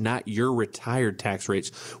rates, not your retired tax rates,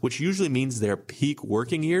 which usually means their peak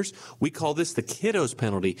working years. We call this the kiddos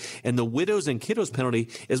penalty. And the widows and kiddos penalty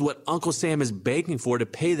is what Uncle Sam is begging for to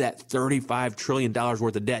pay that $35 trillion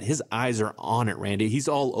worth of debt. His eyes are on it, Randy. He's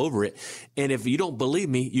all over it. And if you don't believe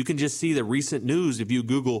me, you can just see the recent news. If you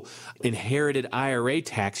Google inherited IRA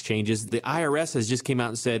tax changes, the IRS has just came out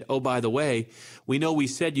and said, oh, by the way, we know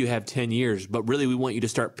we said you have 10 years, but really we want you to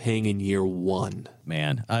start paying in year 1.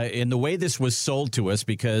 Man, and the way this was sold to us,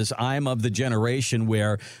 because I'm of the generation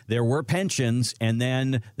where there were pensions and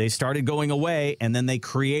then they started going away and then they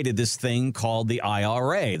created this thing called the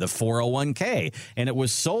IRA, the 401k. And it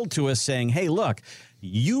was sold to us saying, hey, look,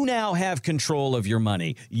 you now have control of your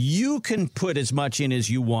money. You can put as much in as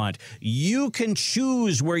you want. You can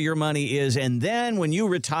choose where your money is. And then when you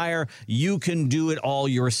retire, you can do it all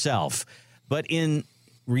yourself. But in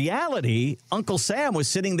reality, Uncle Sam was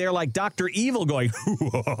sitting there like Dr. Evil going,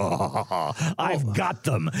 I've got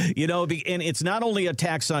them. You know, and it's not only a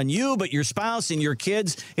tax on you, but your spouse and your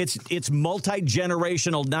kids. It's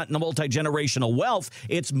multi-generational, not multi-generational wealth.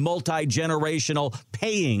 It's multi-generational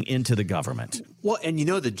paying into the government. Well, and you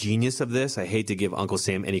know the genius of this? I hate to give Uncle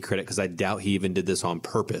Sam any credit because I doubt he even did this on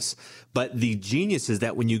purpose. But the genius is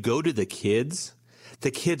that when you go to the kids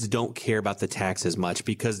don't care about the tax as much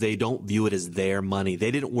because they don't view it as their money. They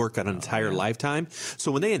didn't work an entire lifetime.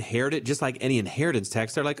 So when they inherit it, just like any inheritance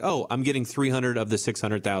tax, they're like, oh, I'm getting 300 of the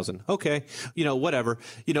 600,000. Okay. You know, whatever.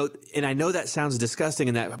 You know, and I know that sounds disgusting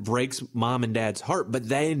and that breaks mom and dad's heart, but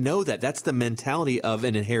they know that that's the mentality of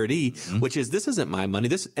an inheritee, which is this isn't my money.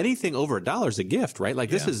 This anything over $1 is a gift, right? Like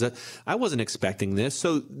this is I wasn't expecting this.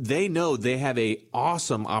 So they know they have a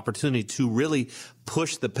awesome opportunity to really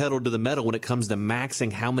push the pedal to the metal when it comes to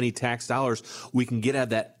maxing how many tax dollars we can get out of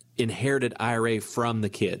that inherited IRA from the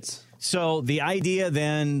kids. So the idea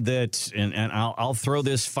then that, and I'll throw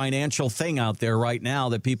this financial thing out there right now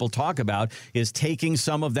that people talk about, is taking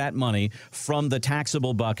some of that money from the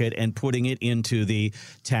taxable bucket and putting it into the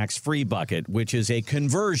tax-free bucket, which is a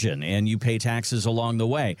conversion, and you pay taxes along the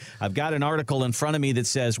way. I've got an article in front of me that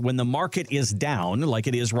says when the market is down, like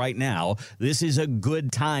it is right now, this is a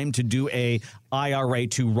good time to do a IRA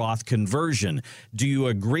to Roth conversion. Do you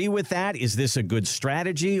agree with that? Is this a good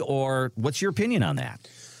strategy, or what's your opinion on that?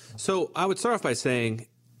 So I would start off by saying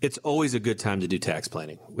it's always a good time to do tax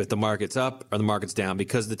planning if the market's up or the market's down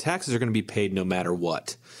because the taxes are going to be paid no matter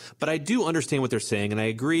what. But I do understand what they're saying, and I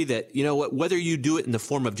agree that, you know what, whether you do it in the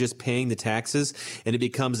form of just paying the taxes and it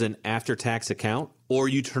becomes an after-tax account, or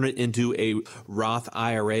you turn it into a Roth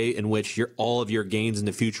IRA in which all of your gains in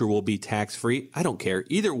the future will be tax-free. I don't care.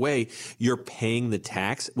 Either way, you're paying the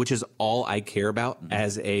tax, which is all I care about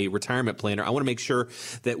as a retirement planner. I want to make sure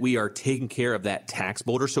that we are taking care of that tax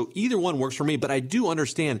boulder. So either one works for me, but I do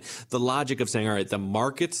understand the logic of saying, all right, the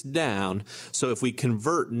market's down. So if we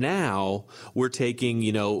convert now, we're taking,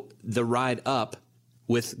 you know, the ride up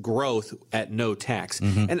with growth at no tax.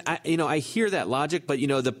 And I hear that logic, but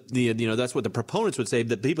that's what the proponents would say.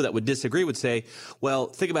 The people that would disagree would say, well,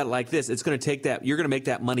 think about it like this. It's going to take you're going to make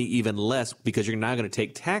that money even less because you're now going to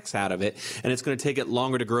take tax out of it, and it's going to take it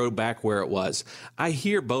longer to grow back where it was. I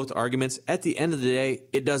hear both arguments. At the end of the day,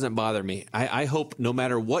 it doesn't bother me. I hope no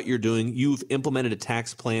matter what you're doing, you've implemented a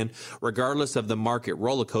tax plan regardless of the market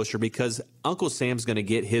roller coaster, because Uncle Sam's going to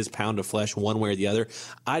get his pound of flesh one way or the other.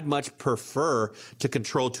 I'd much prefer to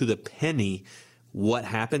control to the penny what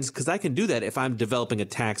happens, because I can do that if I'm developing a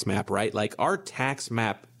tax map, right? Like our tax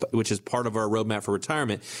map, which is part of our roadmap for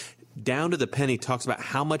retirement, down to the penny talks about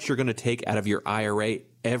how much you're going to take out of your IRA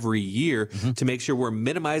every year to make sure we're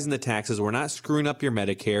minimizing the taxes. We're not screwing up your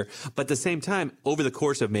Medicare. But at the same time, over the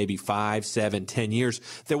course of maybe 5, 7, 10 years,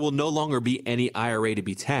 there will no longer be any IRA to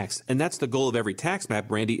be taxed. And that's the goal of every tax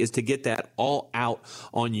map, Randy, is to get that all out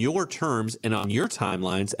on your terms and on your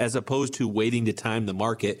timelines, as opposed to waiting to time the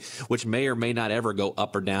market, which may or may not ever go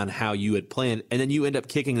up or down how you had planned. And then you end up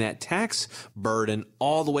kicking that tax burden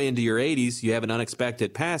all the way into your 80s. You have an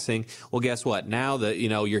unexpected passing. Well, guess what? Now that,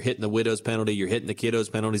 you're hitting the widow's penalty, you're hitting the kiddo's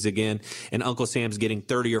penalties again, and Uncle Sam's getting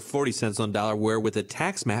 30 or 40 cents on the dollar, where with a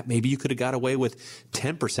tax map, maybe you could have got away with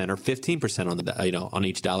 10% or 15% on the, on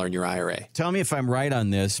each dollar in your IRA. Tell me if I'm right on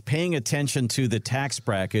this. Paying attention to the tax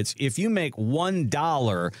brackets, if you make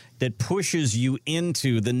 $1 that pushes you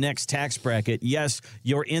into the next tax bracket, yes,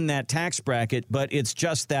 you're in that tax bracket, but it's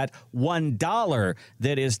just that $1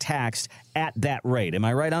 that is taxed at that rate. Am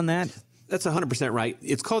I right on that? That's 100% right.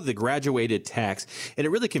 It's called the graduated tax, and it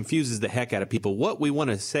really confuses the heck out of people. What we want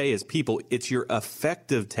to say is, people, it's your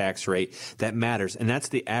effective tax rate that matters, and that's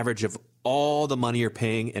the average of all the money you're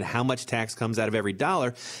paying and how much tax comes out of every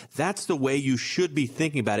dollar. That's the way you should be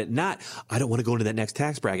thinking about it. Not, I don't want to go into that next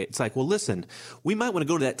tax bracket. It's like, well, listen, we might want to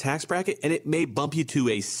go to that tax bracket, and it may bump you to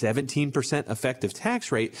a 17% effective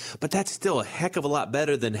tax rate, but that's still a heck of a lot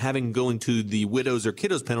better than going to the widows or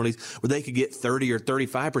kiddos penalties where they could get 30 or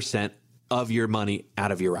 35% of your money out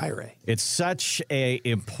of your IRA. It's such a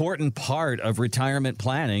important part of retirement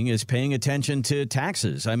planning, is paying attention to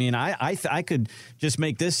taxes. I mean, I could just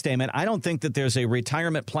make this statement. I don't think that there's a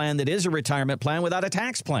retirement plan that is a retirement plan without a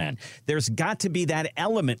tax plan. There's got to be that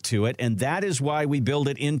element to it, and that is why we build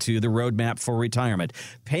it into the roadmap for retirement.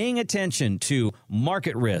 Paying attention to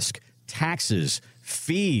market risk, taxes,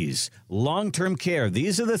 fees, long-term care.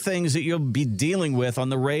 These are the things that you'll be dealing with on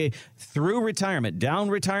the way through retirement, down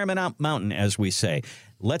retirement mountain, as we say.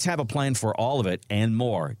 Let's have a plan for all of it and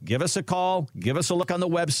more. Give us a call. Give us a look on the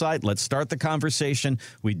website. Let's start the conversation.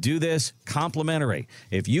 We do this complimentary.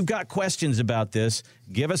 If you've got questions about this,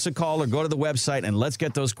 give us a call or go to the website and let's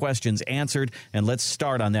get those questions answered and let's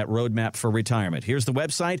start on that roadmap for retirement. Here's the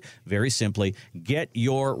website. Very simply,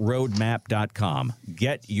 getyourroadmap.com.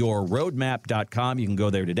 Getyourroadmap.com. You can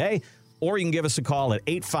go there today or you can give us a call at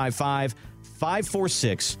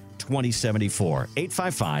 855-546-2074.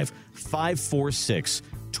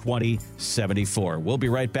 855-546-2074. We'll be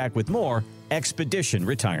right back with more Expedition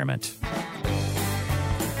Retirement.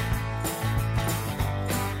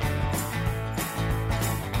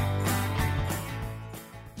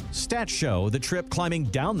 Stats show the trip climbing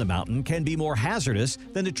down the mountain can be more hazardous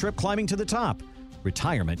than the trip climbing to the top.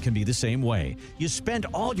 Retirement can be the same way. You spend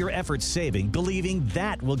all your efforts saving, believing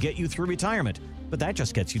that will get you through retirement. But that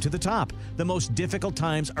just gets you to the top. The most difficult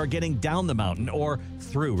times are getting down the mountain or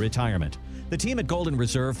through retirement. The team at Golden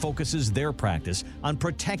Reserve focuses their practice on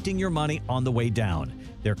protecting your money on the way down.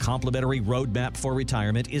 Their complimentary roadmap for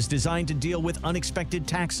retirement is designed to deal with unexpected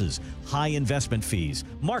taxes, high investment fees,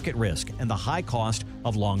 market risk, and the high cost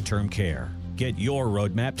of long-term care. Get your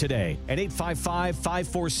roadmap today at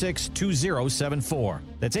 855-546-2074.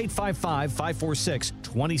 That's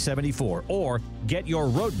 855-546-2074 or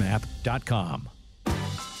getyourroadmap.com.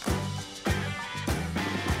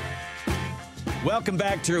 Welcome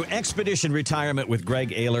back to Expedition Retirement with Greg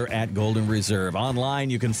Ayler at Golden Reserve. Online,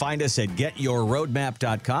 you can find us at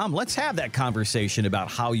getyourroadmap.com. Let's have that conversation about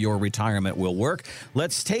how your retirement will work.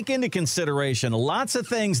 Let's take into consideration lots of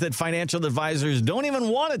things that financial advisors don't even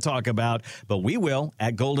want to talk about, but we will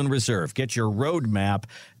at Golden Reserve. Get your roadmap.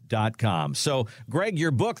 So, Greg,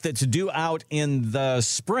 your book that's due out in the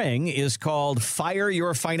spring is called Fire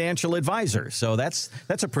Your Financial Advisor. So that's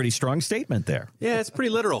a pretty strong statement there. Yeah, it's pretty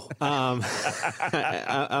literal. I'm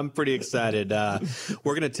pretty excited.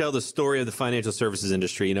 We're going to tell the story of the financial services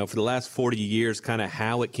industry. You know, for the last 40 years, kind of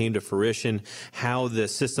how it came to fruition, how the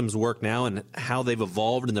systems work now, and how they've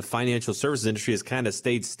evolved, and the financial services industry has kind of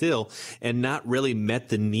stayed still and not really met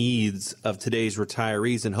the needs of today's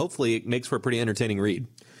retirees. And hopefully it makes for a pretty entertaining read.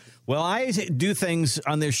 Well, I do things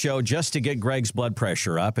on this show just to get Greg's blood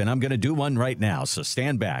pressure up, and I'm going to do one right now, so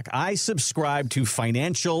stand back. I subscribe to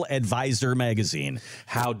Financial Advisor magazine.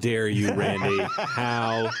 How dare you, Randy?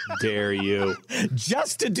 How dare you?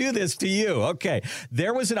 Just to do this to you. Okay.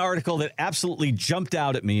 There was an article that absolutely jumped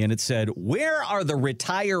out at me, and it said, "Where are the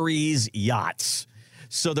retirees' yachts?"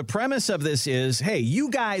 So the premise of this is, hey,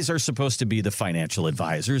 you guys are supposed to be the financial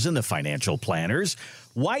advisors and the financial planners.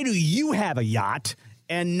 Why do you have a yacht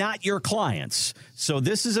and not your clients? So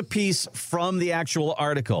this is a piece from the actual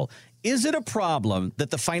article. Is it a problem that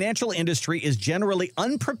the financial industry is generally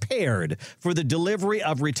unprepared for the delivery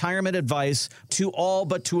of retirement advice to all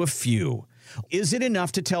but to a few? Is it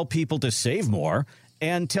enough to tell people to save more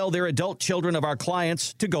and tell their adult children of our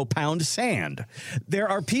clients to go pound sand? There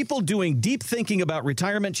are people doing deep thinking about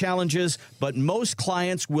retirement challenges, but most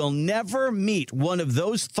clients will never meet one of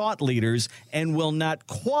those thought leaders and will not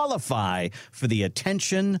qualify for the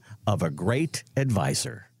attention of a great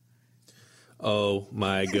advisor. Oh,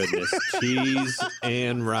 my goodness. Cheese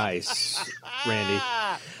and rice, Randy.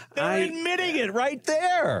 They're admitting it right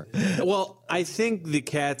there. Well, I think the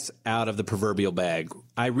cat's out of the proverbial bag.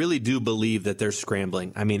 I really do believe that they're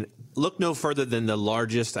scrambling. I mean, look no further than the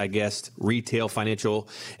largest, I guess, retail financial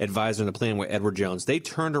advisor in the planet, with Edward Jones. They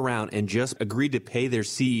turned around and just agreed to pay their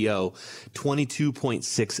CEO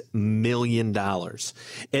 $22.6 million.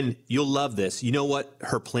 And you'll love this. You know what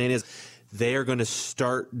her plan is? They are going to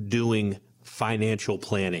start doing financial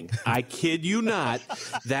planning. I kid you not.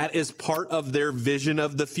 That is part of their vision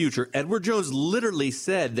of the future. Edward Jones literally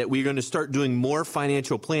said that we're going to start doing more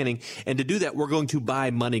financial planning. And to do that, we're going to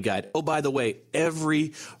buy Money Guide. Oh, by the way,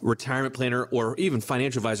 every retirement planner or even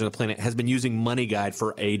financial advisor on the planet has been using Money Guide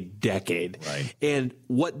for a decade. Right. And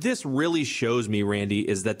what this really shows me, Randy,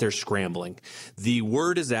 is that they're scrambling. The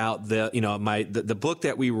word is out. The book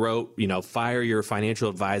that we wrote, Fire Your Financial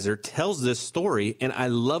Advisor, tells this story. And I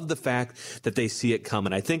love the fact that they see it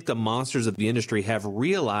coming. I think the monsters of the industry have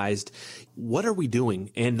realized, what are we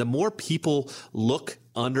doing? And the more people look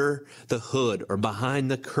under the hood or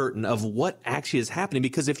behind the curtain of what actually is happening,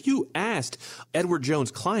 because if you asked Edward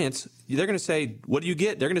Jones clients, they're going to say, what do you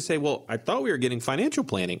get? They're going to say, well, I thought we were getting financial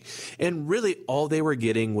planning. And really all they were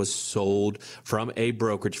getting was sold from a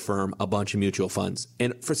brokerage firm, a bunch of mutual funds.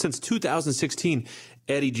 And since 2016,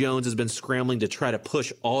 Eddie Jones has been scrambling to try to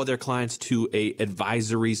push all their clients to a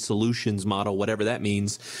advisory solutions model, whatever that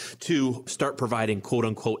means, to start providing quote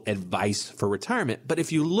unquote advice for retirement. But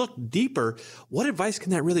if you look deeper, what advice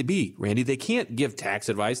can that really be, Randy? They can't give tax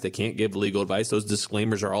advice. They can't give legal advice. Those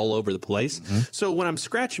disclaimers are all over the place. Mm-hmm. So when I'm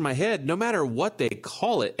scratching my head, no matter what they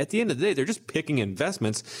call it, at the end of the day, they're just picking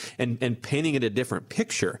investments and painting it a different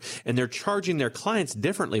picture. And they're charging their clients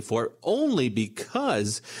differently for it only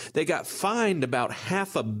because they got fined about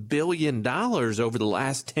 $500 million over the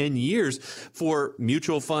last 10 years for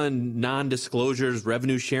mutual fund non-disclosures,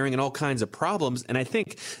 revenue sharing, and all kinds of problems. And I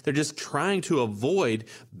think they're just trying to avoid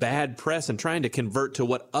bad press and trying to convert to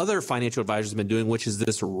what other financial advisors have been doing, which is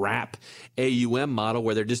this wrap AUM model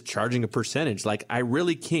where they're just charging a percentage. Like, I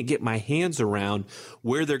really can't get my hands around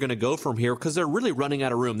where they're going to go from here because they're really running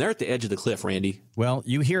out of room. They're at the edge of the cliff, Randy. Well,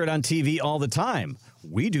 you hear it on TV all the time.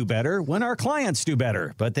 We do better when our clients do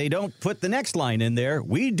better, but they don't put the next line in there.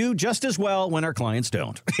 We do just as well when our clients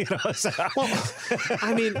don't. Well,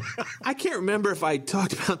 I mean, I can't remember if I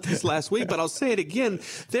talked about this last week, but I'll say it again.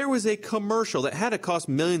 There was a commercial that had to cost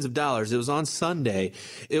millions of dollars. It was on Sunday.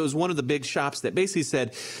 It was one of the big shops that basically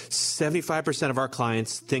said 75% of our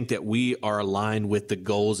clients think that we are aligned with the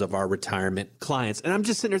goals of our retirement clients. And I'm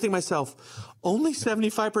just sitting there thinking to myself, only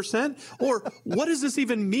 75%? Or what does this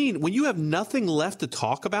even mean? When you have nothing left to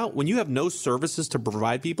talk about, when you have no services to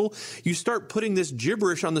provide people, you start putting this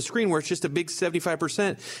gibberish on the screen where it's just a big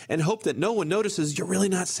 75% and hope that no one notices you're really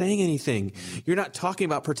not saying anything. You're not talking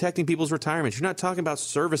about protecting people's retirements. You're not talking about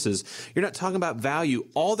services. You're not talking about value.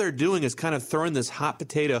 All they're doing is kind of throwing this hot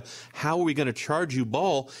potato, how are we going to charge you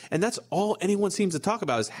ball? And that's all anyone seems to talk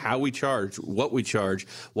about is how we charge, what we charge,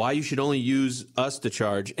 why you should only use us to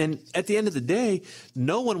charge. And at the end of the day,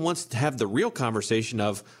 no one wants to have the real conversation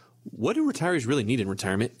of what do retirees really need in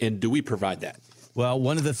retirement, and do we provide that? Well,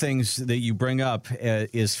 one of the things that you bring up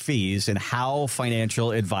is fees and how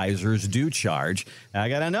financial advisors do charge. I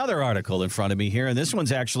got another article in front of me here, and this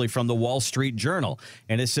one's actually from the Wall Street Journal.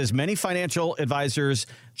 And it says many financial advisors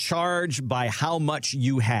charge by how much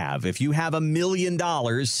you have. If you have $1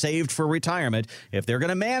 million saved for retirement, if they're going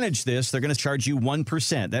to manage this, they're going to charge you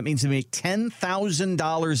 1%. That means they make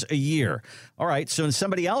 $10,000 a year. All right, so when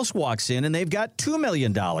somebody else walks in and they've got $2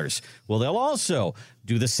 million, well, they'll also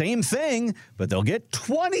do the same thing, but they'll get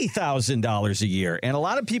 $20,000 a year. And a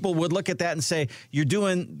lot of people would look at that and say, you're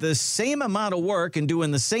doing the same amount of work and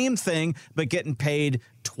doing the same thing, but getting paid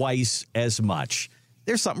twice as much.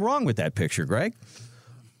 There's something wrong with that picture, Greg.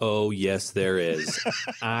 Oh, yes, there is.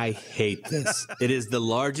 I hate this. It is the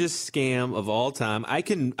largest scam of all time.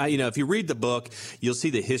 If you read the book, you'll see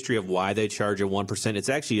the history of why they charge a 1%. It's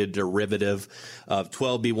actually a derivative of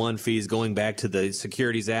 12B1 fees going back to the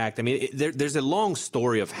Securities Act. I mean, there's a long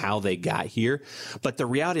story of how they got here. But the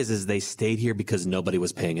reality is they stayed here because nobody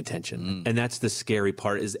was paying attention. And that's the scary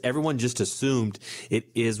part is everyone just assumed it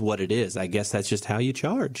is what it is. I guess that's just how you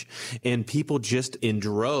charge. And people just in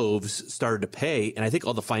droves started to pay. And I think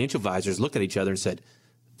all the financial advisors looked at each other and said,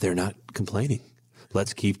 they're not complaining.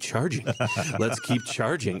 Let's keep charging. Let's keep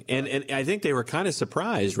charging. And I think they were kind of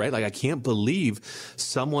surprised, right? Like, I can't believe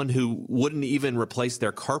someone who wouldn't even replace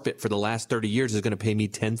their carpet for the last 30 years is going to pay me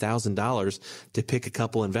 $10,000 to pick a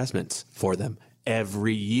couple investments for them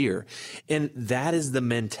every year. And that is the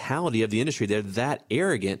mentality of the industry. They're that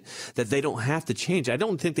arrogant that they don't have to change. I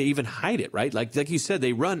don't think they even hide it, right? Like you said,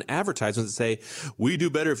 they run advertisements that say, we do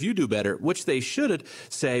better if you do better, which they should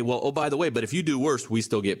say, well, oh, by the way, but if you do worse, we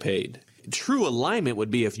still get paid. True alignment would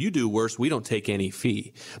be if you do worse, we don't take any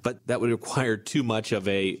fee. But that would require too much of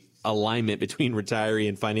a alignment between retiree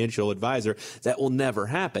and financial advisor. That will never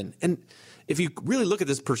happen. And if you really look at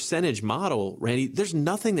this percentage model, Randy, there's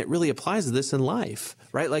nothing that really applies to this in life,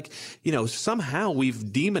 right? Like, somehow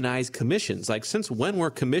we've demonized commissions. Like, since when were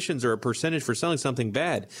commissions or a percentage for selling something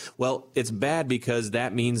bad? Well, it's bad because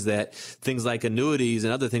that means that things like annuities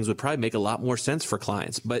and other things would probably make a lot more sense for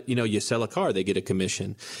clients. But, you sell a car, they get a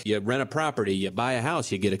commission. You rent a property, you buy a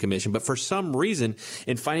house, you get a commission. But for some reason,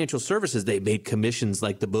 in financial services, they made commissions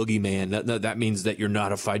like the boogeyman. That means that you're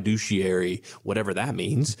not a fiduciary, whatever that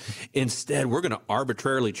means. Instead, we're going to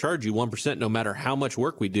arbitrarily charge you 1% no matter how much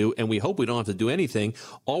work we do, and we hope we don't have to do anything.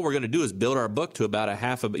 All we're going to do is build our book to about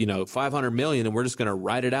 $500 million, and we're just going to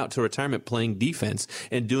ride it out to retirement playing defense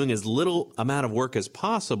and doing as little amount of work as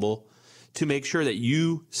possible to make sure that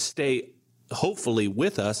you stay hopefully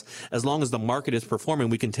with us. As long as the market is performing,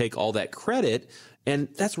 we can take all that credit And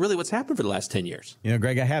that's really what's happened for the last 10 years. You know,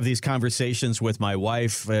 Greg, I have these conversations with my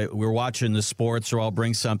wife. We're watching the sports, or I'll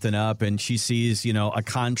bring something up, and she sees, you know, a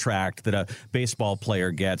contract that a baseball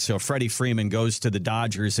player gets. So Freddie Freeman goes to the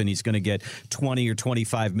Dodgers, and he's going to get $20 or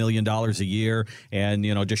 $25 million a year. And,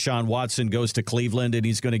 you know, Deshaun Watson goes to Cleveland, and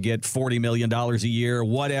he's going to get $40 million a year,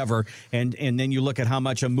 whatever. And then you look at how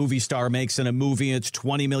much a movie star makes in a movie, it's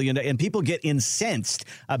 $20 million. And people get incensed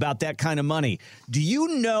about that kind of money. Do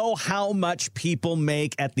you know how much people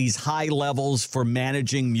make at these high levels for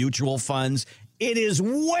managing mutual funds? It is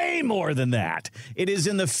way more than that. It is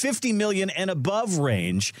in the 50 million and above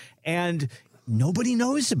range, and nobody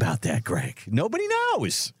knows about that, Greg. Nobody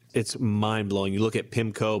knows. It's mind-blowing. You look at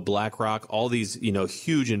PIMCO, BlackRock, all these, you know,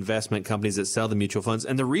 huge investment companies that sell the mutual funds.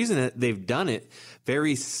 And the reason that they've done it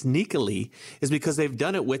very sneakily is because they've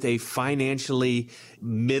done it with a financially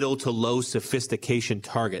middle to low sophistication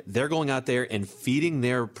target. They're going out there and feeding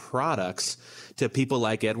their products to people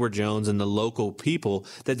like Edward Jones and the local people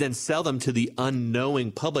that then sell them to the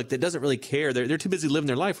unknowing public that doesn't really care. They're too busy living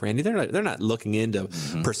their life, Randy. They're not looking into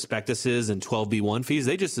prospectuses and 12B1 fees.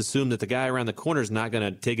 They just assume that the guy around the corner is not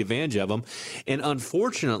going to take advantage of them. And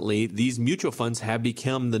unfortunately, these mutual funds have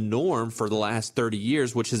become the norm for the last 30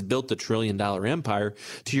 years, which has built the trillion-dollar empire,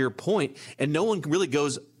 to your point. And no one really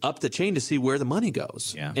goes up the chain to see where the money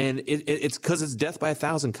goes. Yeah. And it's because it's death by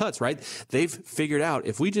 1,000 cuts, right? They've figured out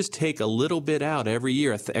if we just take a little bit out every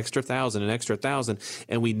year, extra 1,000, an extra 1,000,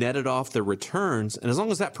 and we net it off the returns, and as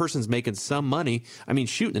long as that person's making some money, I mean,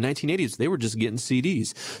 shoot, in the 1980s, they were just getting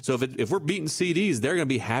CDs. So if we're beating CDs, they're going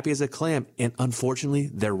to be happy as a clam. And unfortunately,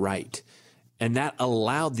 they're right. And that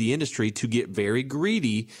allowed the industry to get very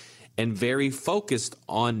greedy and very focused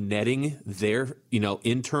on netting their, you know,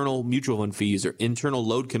 internal mutual fund fees or internal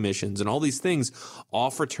load commissions and all these things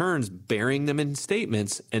off returns, burying them in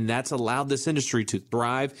statements. And that's allowed this industry to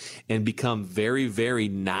thrive and become very, very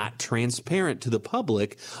not transparent to the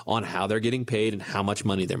public on how they're getting paid and how much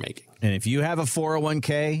money they're making. And if you have a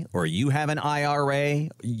 401k or you have an IRA,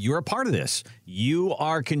 you're a part of this. You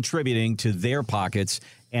are contributing to their pockets,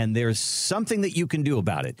 and there's something that you can do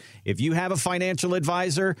about it. If you have a financial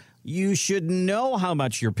advisor, you should know how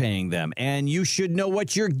much you're paying them, and you should know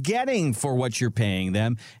what you're getting for what you're paying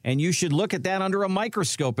them. And you should look at that under a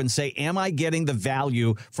microscope and say, am I getting the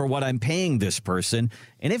value for what I'm paying this person?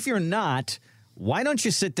 And if you're not, why don't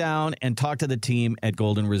you sit down and talk to the team at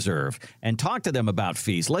Golden Reserve and talk to them about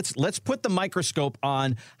fees? Let's put the microscope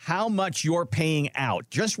on how much you're paying out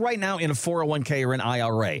just right now in a 401k or an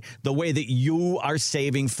IRA, the way that you are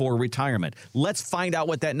saving for retirement. Let's find out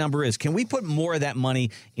what that number is. Can we put more of that money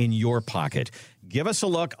in your pocket? Give us a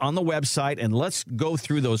look on the website, and let's go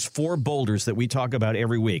through those 4 boulders that we talk about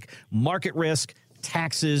every week: market risk,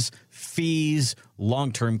 taxes, fees,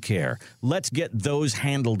 long-term care. Let's get those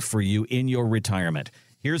handled for you in your retirement.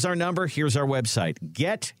 Here's our number. Here's our website,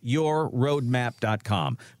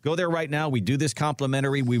 getyourroadmap.com. Go there right now. We do this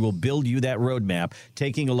complimentary. We will build you that roadmap,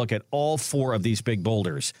 taking a look at all 4 of these big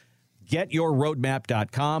boulders.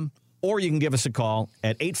 Getyourroadmap.com, or you can give us a call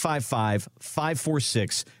at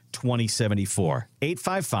 855-546-2074.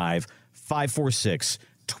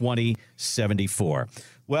 855-546-2074.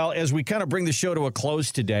 Well, as we kind of bring the show to a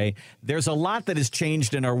close today, there's a lot that has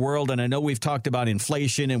changed in our world. And I know we've talked about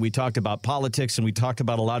inflation, and we talked about politics, and we talked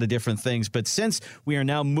about a lot of different things. But since we are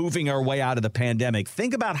now moving our way out of the pandemic,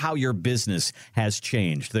 think about how your business has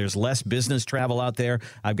changed. There's less business travel out there.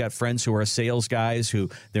 I've got friends who are sales guys who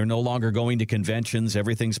they're no longer going to conventions.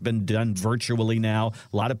 Everything's been done virtually now.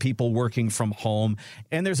 A lot of people working from home.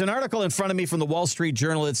 And there's an article in front of me from the Wall Street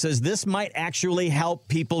Journal that says this might actually help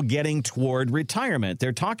people getting toward retirement.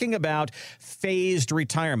 They're talking about phased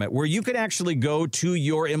retirement, where you could actually go to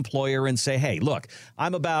your employer and say, hey, look,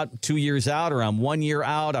 I'm about 2 years out, or I'm 1 year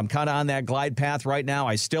out. I'm kind of on that glide path right now.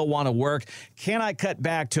 I still want to work. Can I cut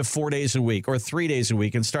back to 4 days a week or 3 days a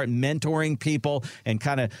week and start mentoring people and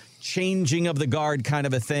kind of changing of the guard kind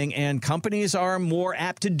of a thing? And companies are more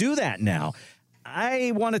apt to do that now.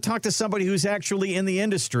 I want to talk to somebody who's actually in the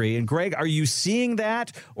industry. And Greg, are you seeing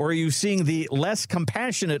that, or are you seeing the less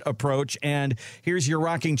compassionate approach and here's your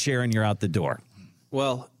rocking chair and you're out the door?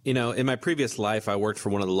 Well, you know, in my previous life, I worked for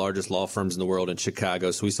one of the largest law firms in the world in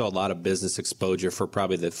Chicago. So we saw a lot of business exposure for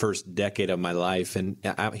probably the first decade of my life. And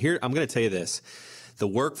I'm going to tell you this. the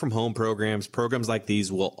work from home programs like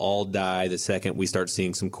these will all die the second we start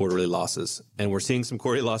seeing some quarterly losses. And we're seeing some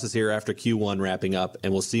quarterly losses here after Q1 wrapping up,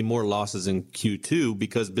 and we'll see more losses in Q2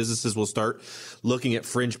 because businesses will start looking at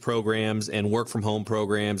fringe programs and work from home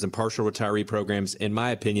programs and partial retiree programs, in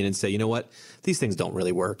my opinion, and say, you know what? These things don't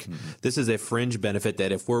really work. Mm-hmm. This is a fringe benefit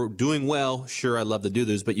that if we're doing well, sure, I'd love to do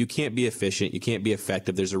this, but you can't be efficient. You can't be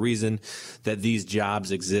effective. There's a reason that these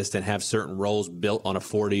jobs exist and have certain roles built on a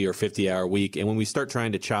 40 or 50-hour week. And when we start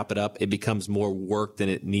trying to chop it up, it becomes more work than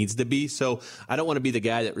it needs to be. So I don't want to be the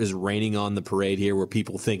guy that is raining on the parade here where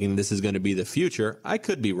people thinking this is going to be the future. I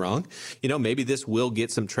could be wrong. Maybe this will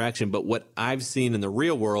get some traction. But what I've seen in the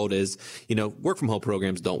real world is, work from home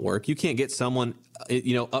programs don't work. You can't get someone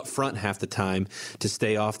up front half the time to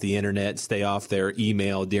stay off the internet, stay off their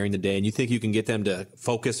email during the day. And you think you can get them to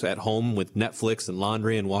focus at home with Netflix and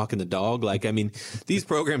laundry and walking the dog? These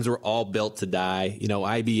programs were all built to die.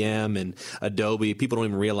 IBM and Adobe, people don't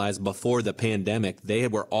even realize before the pandemic, they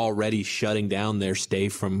were already shutting down their stay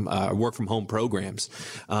from work from home programs.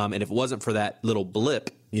 And if it wasn't for that little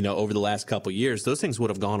blip, over the last couple of years, those things would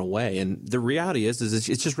have gone away. And the reality is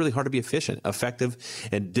it's just really hard to be efficient, effective,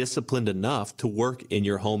 and disciplined enough to work in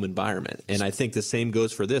your home environment. And I think the same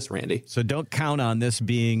goes for this, Randy. So don't count on this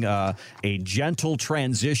being a gentle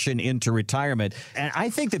transition into retirement. And I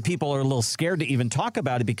think that people are a little scared to even talk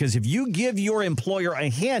about it because if you give your employer a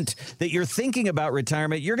hint that you're thinking about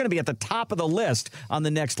retirement, you're going to be at the top of the list on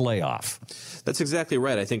the next layoff. That's exactly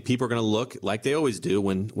right. I think people are going to look like they always do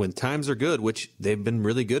when times are good, which they've been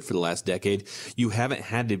really good for the last decade. You haven't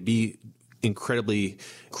had to be incredibly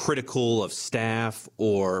critical of staff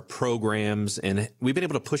or programs, and we've been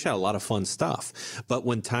able to push out a lot of fun stuff. But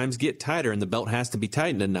when times get tighter and the belt has to be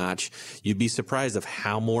tightened a notch, you'd be surprised of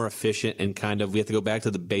how more efficient and we have to go back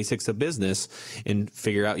to the basics of business and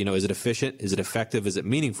figure out, is it efficient? Is it effective? Is it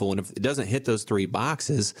meaningful? And if it doesn't hit those three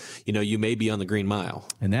boxes, you may be on the green mile.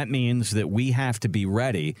 And that means that we have to be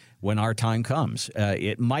ready when our time comes.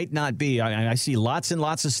 It might not be. I see lots and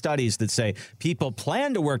lots of studies that say people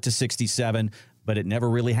plan to work to 67, but it never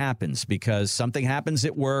really happens because something happens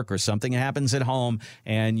at work or something happens at home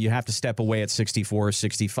and you have to step away at 64 or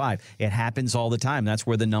 65. It happens all the time. That's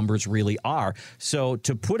where the numbers really are. So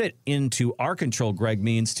to put it into our control, Greg,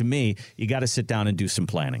 means to me, you got to sit down and do some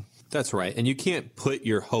planning. That's right. And you can't put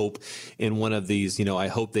your hope in one of these, I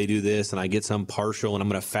hope they do this and I get some partial and I'm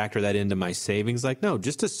going to factor that into my savings. No,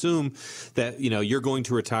 just assume that, you're going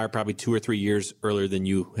to retire probably 2 or 3 years earlier than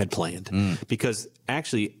you had planned. Because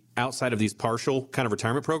actually, outside of these partial kind of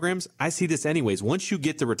retirement programs, I see this anyways. Once you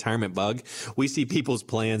get the retirement bug, we see people's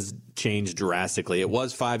plans change drastically. It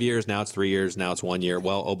was 5 years, now it's 3 years, now it's 1 year.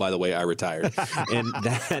 Well, oh, by the way, I retired. And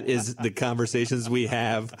that is the conversations we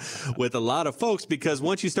have with a lot of folks, because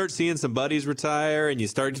once you start seeing some buddies retire and you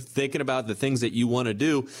start thinking about the things that you want to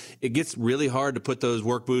do, it gets really hard to put those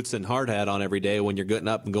work boots and hard hat on every day when you're getting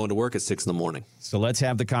up and going to work at 6 in the morning. So let's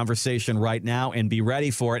have the conversation right now and be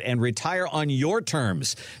ready for it and retire on your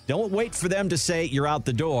terms. Don't wait for them to say you're out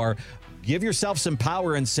the door. Give yourself some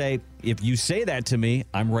power and say, if you say that to me,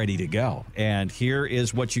 I'm ready to go. And here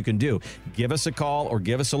is what you can do. Give us a call or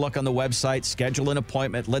give us a look on the website. Schedule an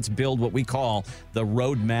appointment. Let's build what we call the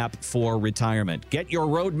roadmap for retirement.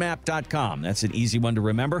 GetYourRoadmap.com. That's an easy one to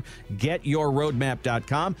remember.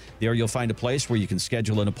 GetYourRoadmap.com. There you'll find a place where you can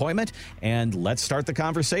schedule an appointment, and let's start the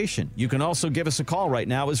conversation. You can also give us a call right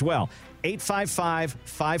now as well.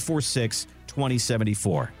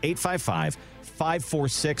 855-546-2074.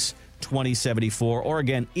 855-546-2074. Or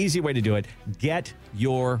again, easy way to do it,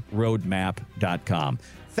 getyourroadmap.com.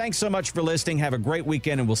 Thanks so much for listening. Have a great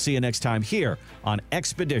weekend, and we'll see you next time here on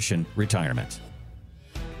Expedition Retirement.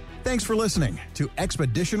 Thanks for listening to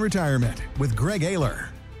Expedition Retirement with Greg Ayler.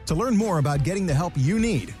 To learn more about getting the help you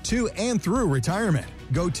need to and through retirement,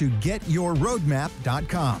 go to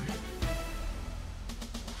getyourroadmap.com.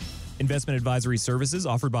 Investment advisory services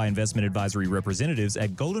offered by investment advisory representatives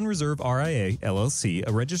at Golden Reserve RIA, LLC,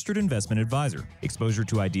 a registered investment advisor. Exposure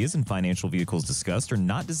to ideas and financial vehicles discussed are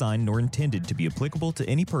not designed nor intended to be applicable to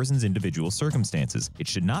any person's individual circumstances. It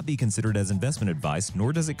should not be considered as investment advice,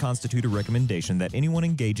 nor does it constitute a recommendation that anyone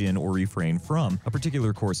engage in or refrain from a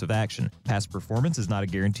particular course of action. Past performance is not a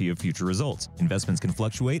guarantee of future results. Investments can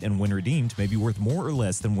fluctuate and when redeemed may be worth more or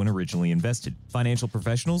less than when originally invested. Financial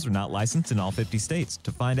professionals are not licensed in all 50 states.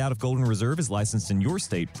 To find out if Golden Golden Reserve is licensed in your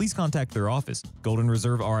state, please contact their office. Golden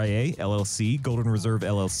Reserve RIA, LLC, Golden Reserve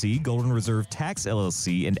LLC, Golden Reserve Tax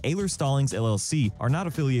LLC, and Ayler Stallings LLC are not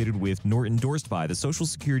affiliated with nor endorsed by the Social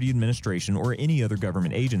Security Administration or any other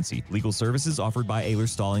government agency. Legal services offered by Ayler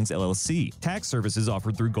Stallings LLC. Tax services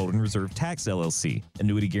offered through Golden Reserve Tax LLC.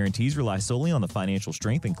 Annuity guarantees rely solely on the financial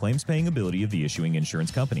strength and claims-paying ability of the issuing insurance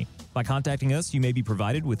company. By contacting us, you may be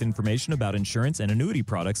provided with information about insurance and annuity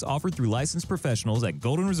products offered through licensed professionals at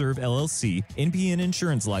Golden Reserve LLC, NPN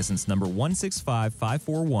Insurance License number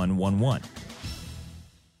 165541111.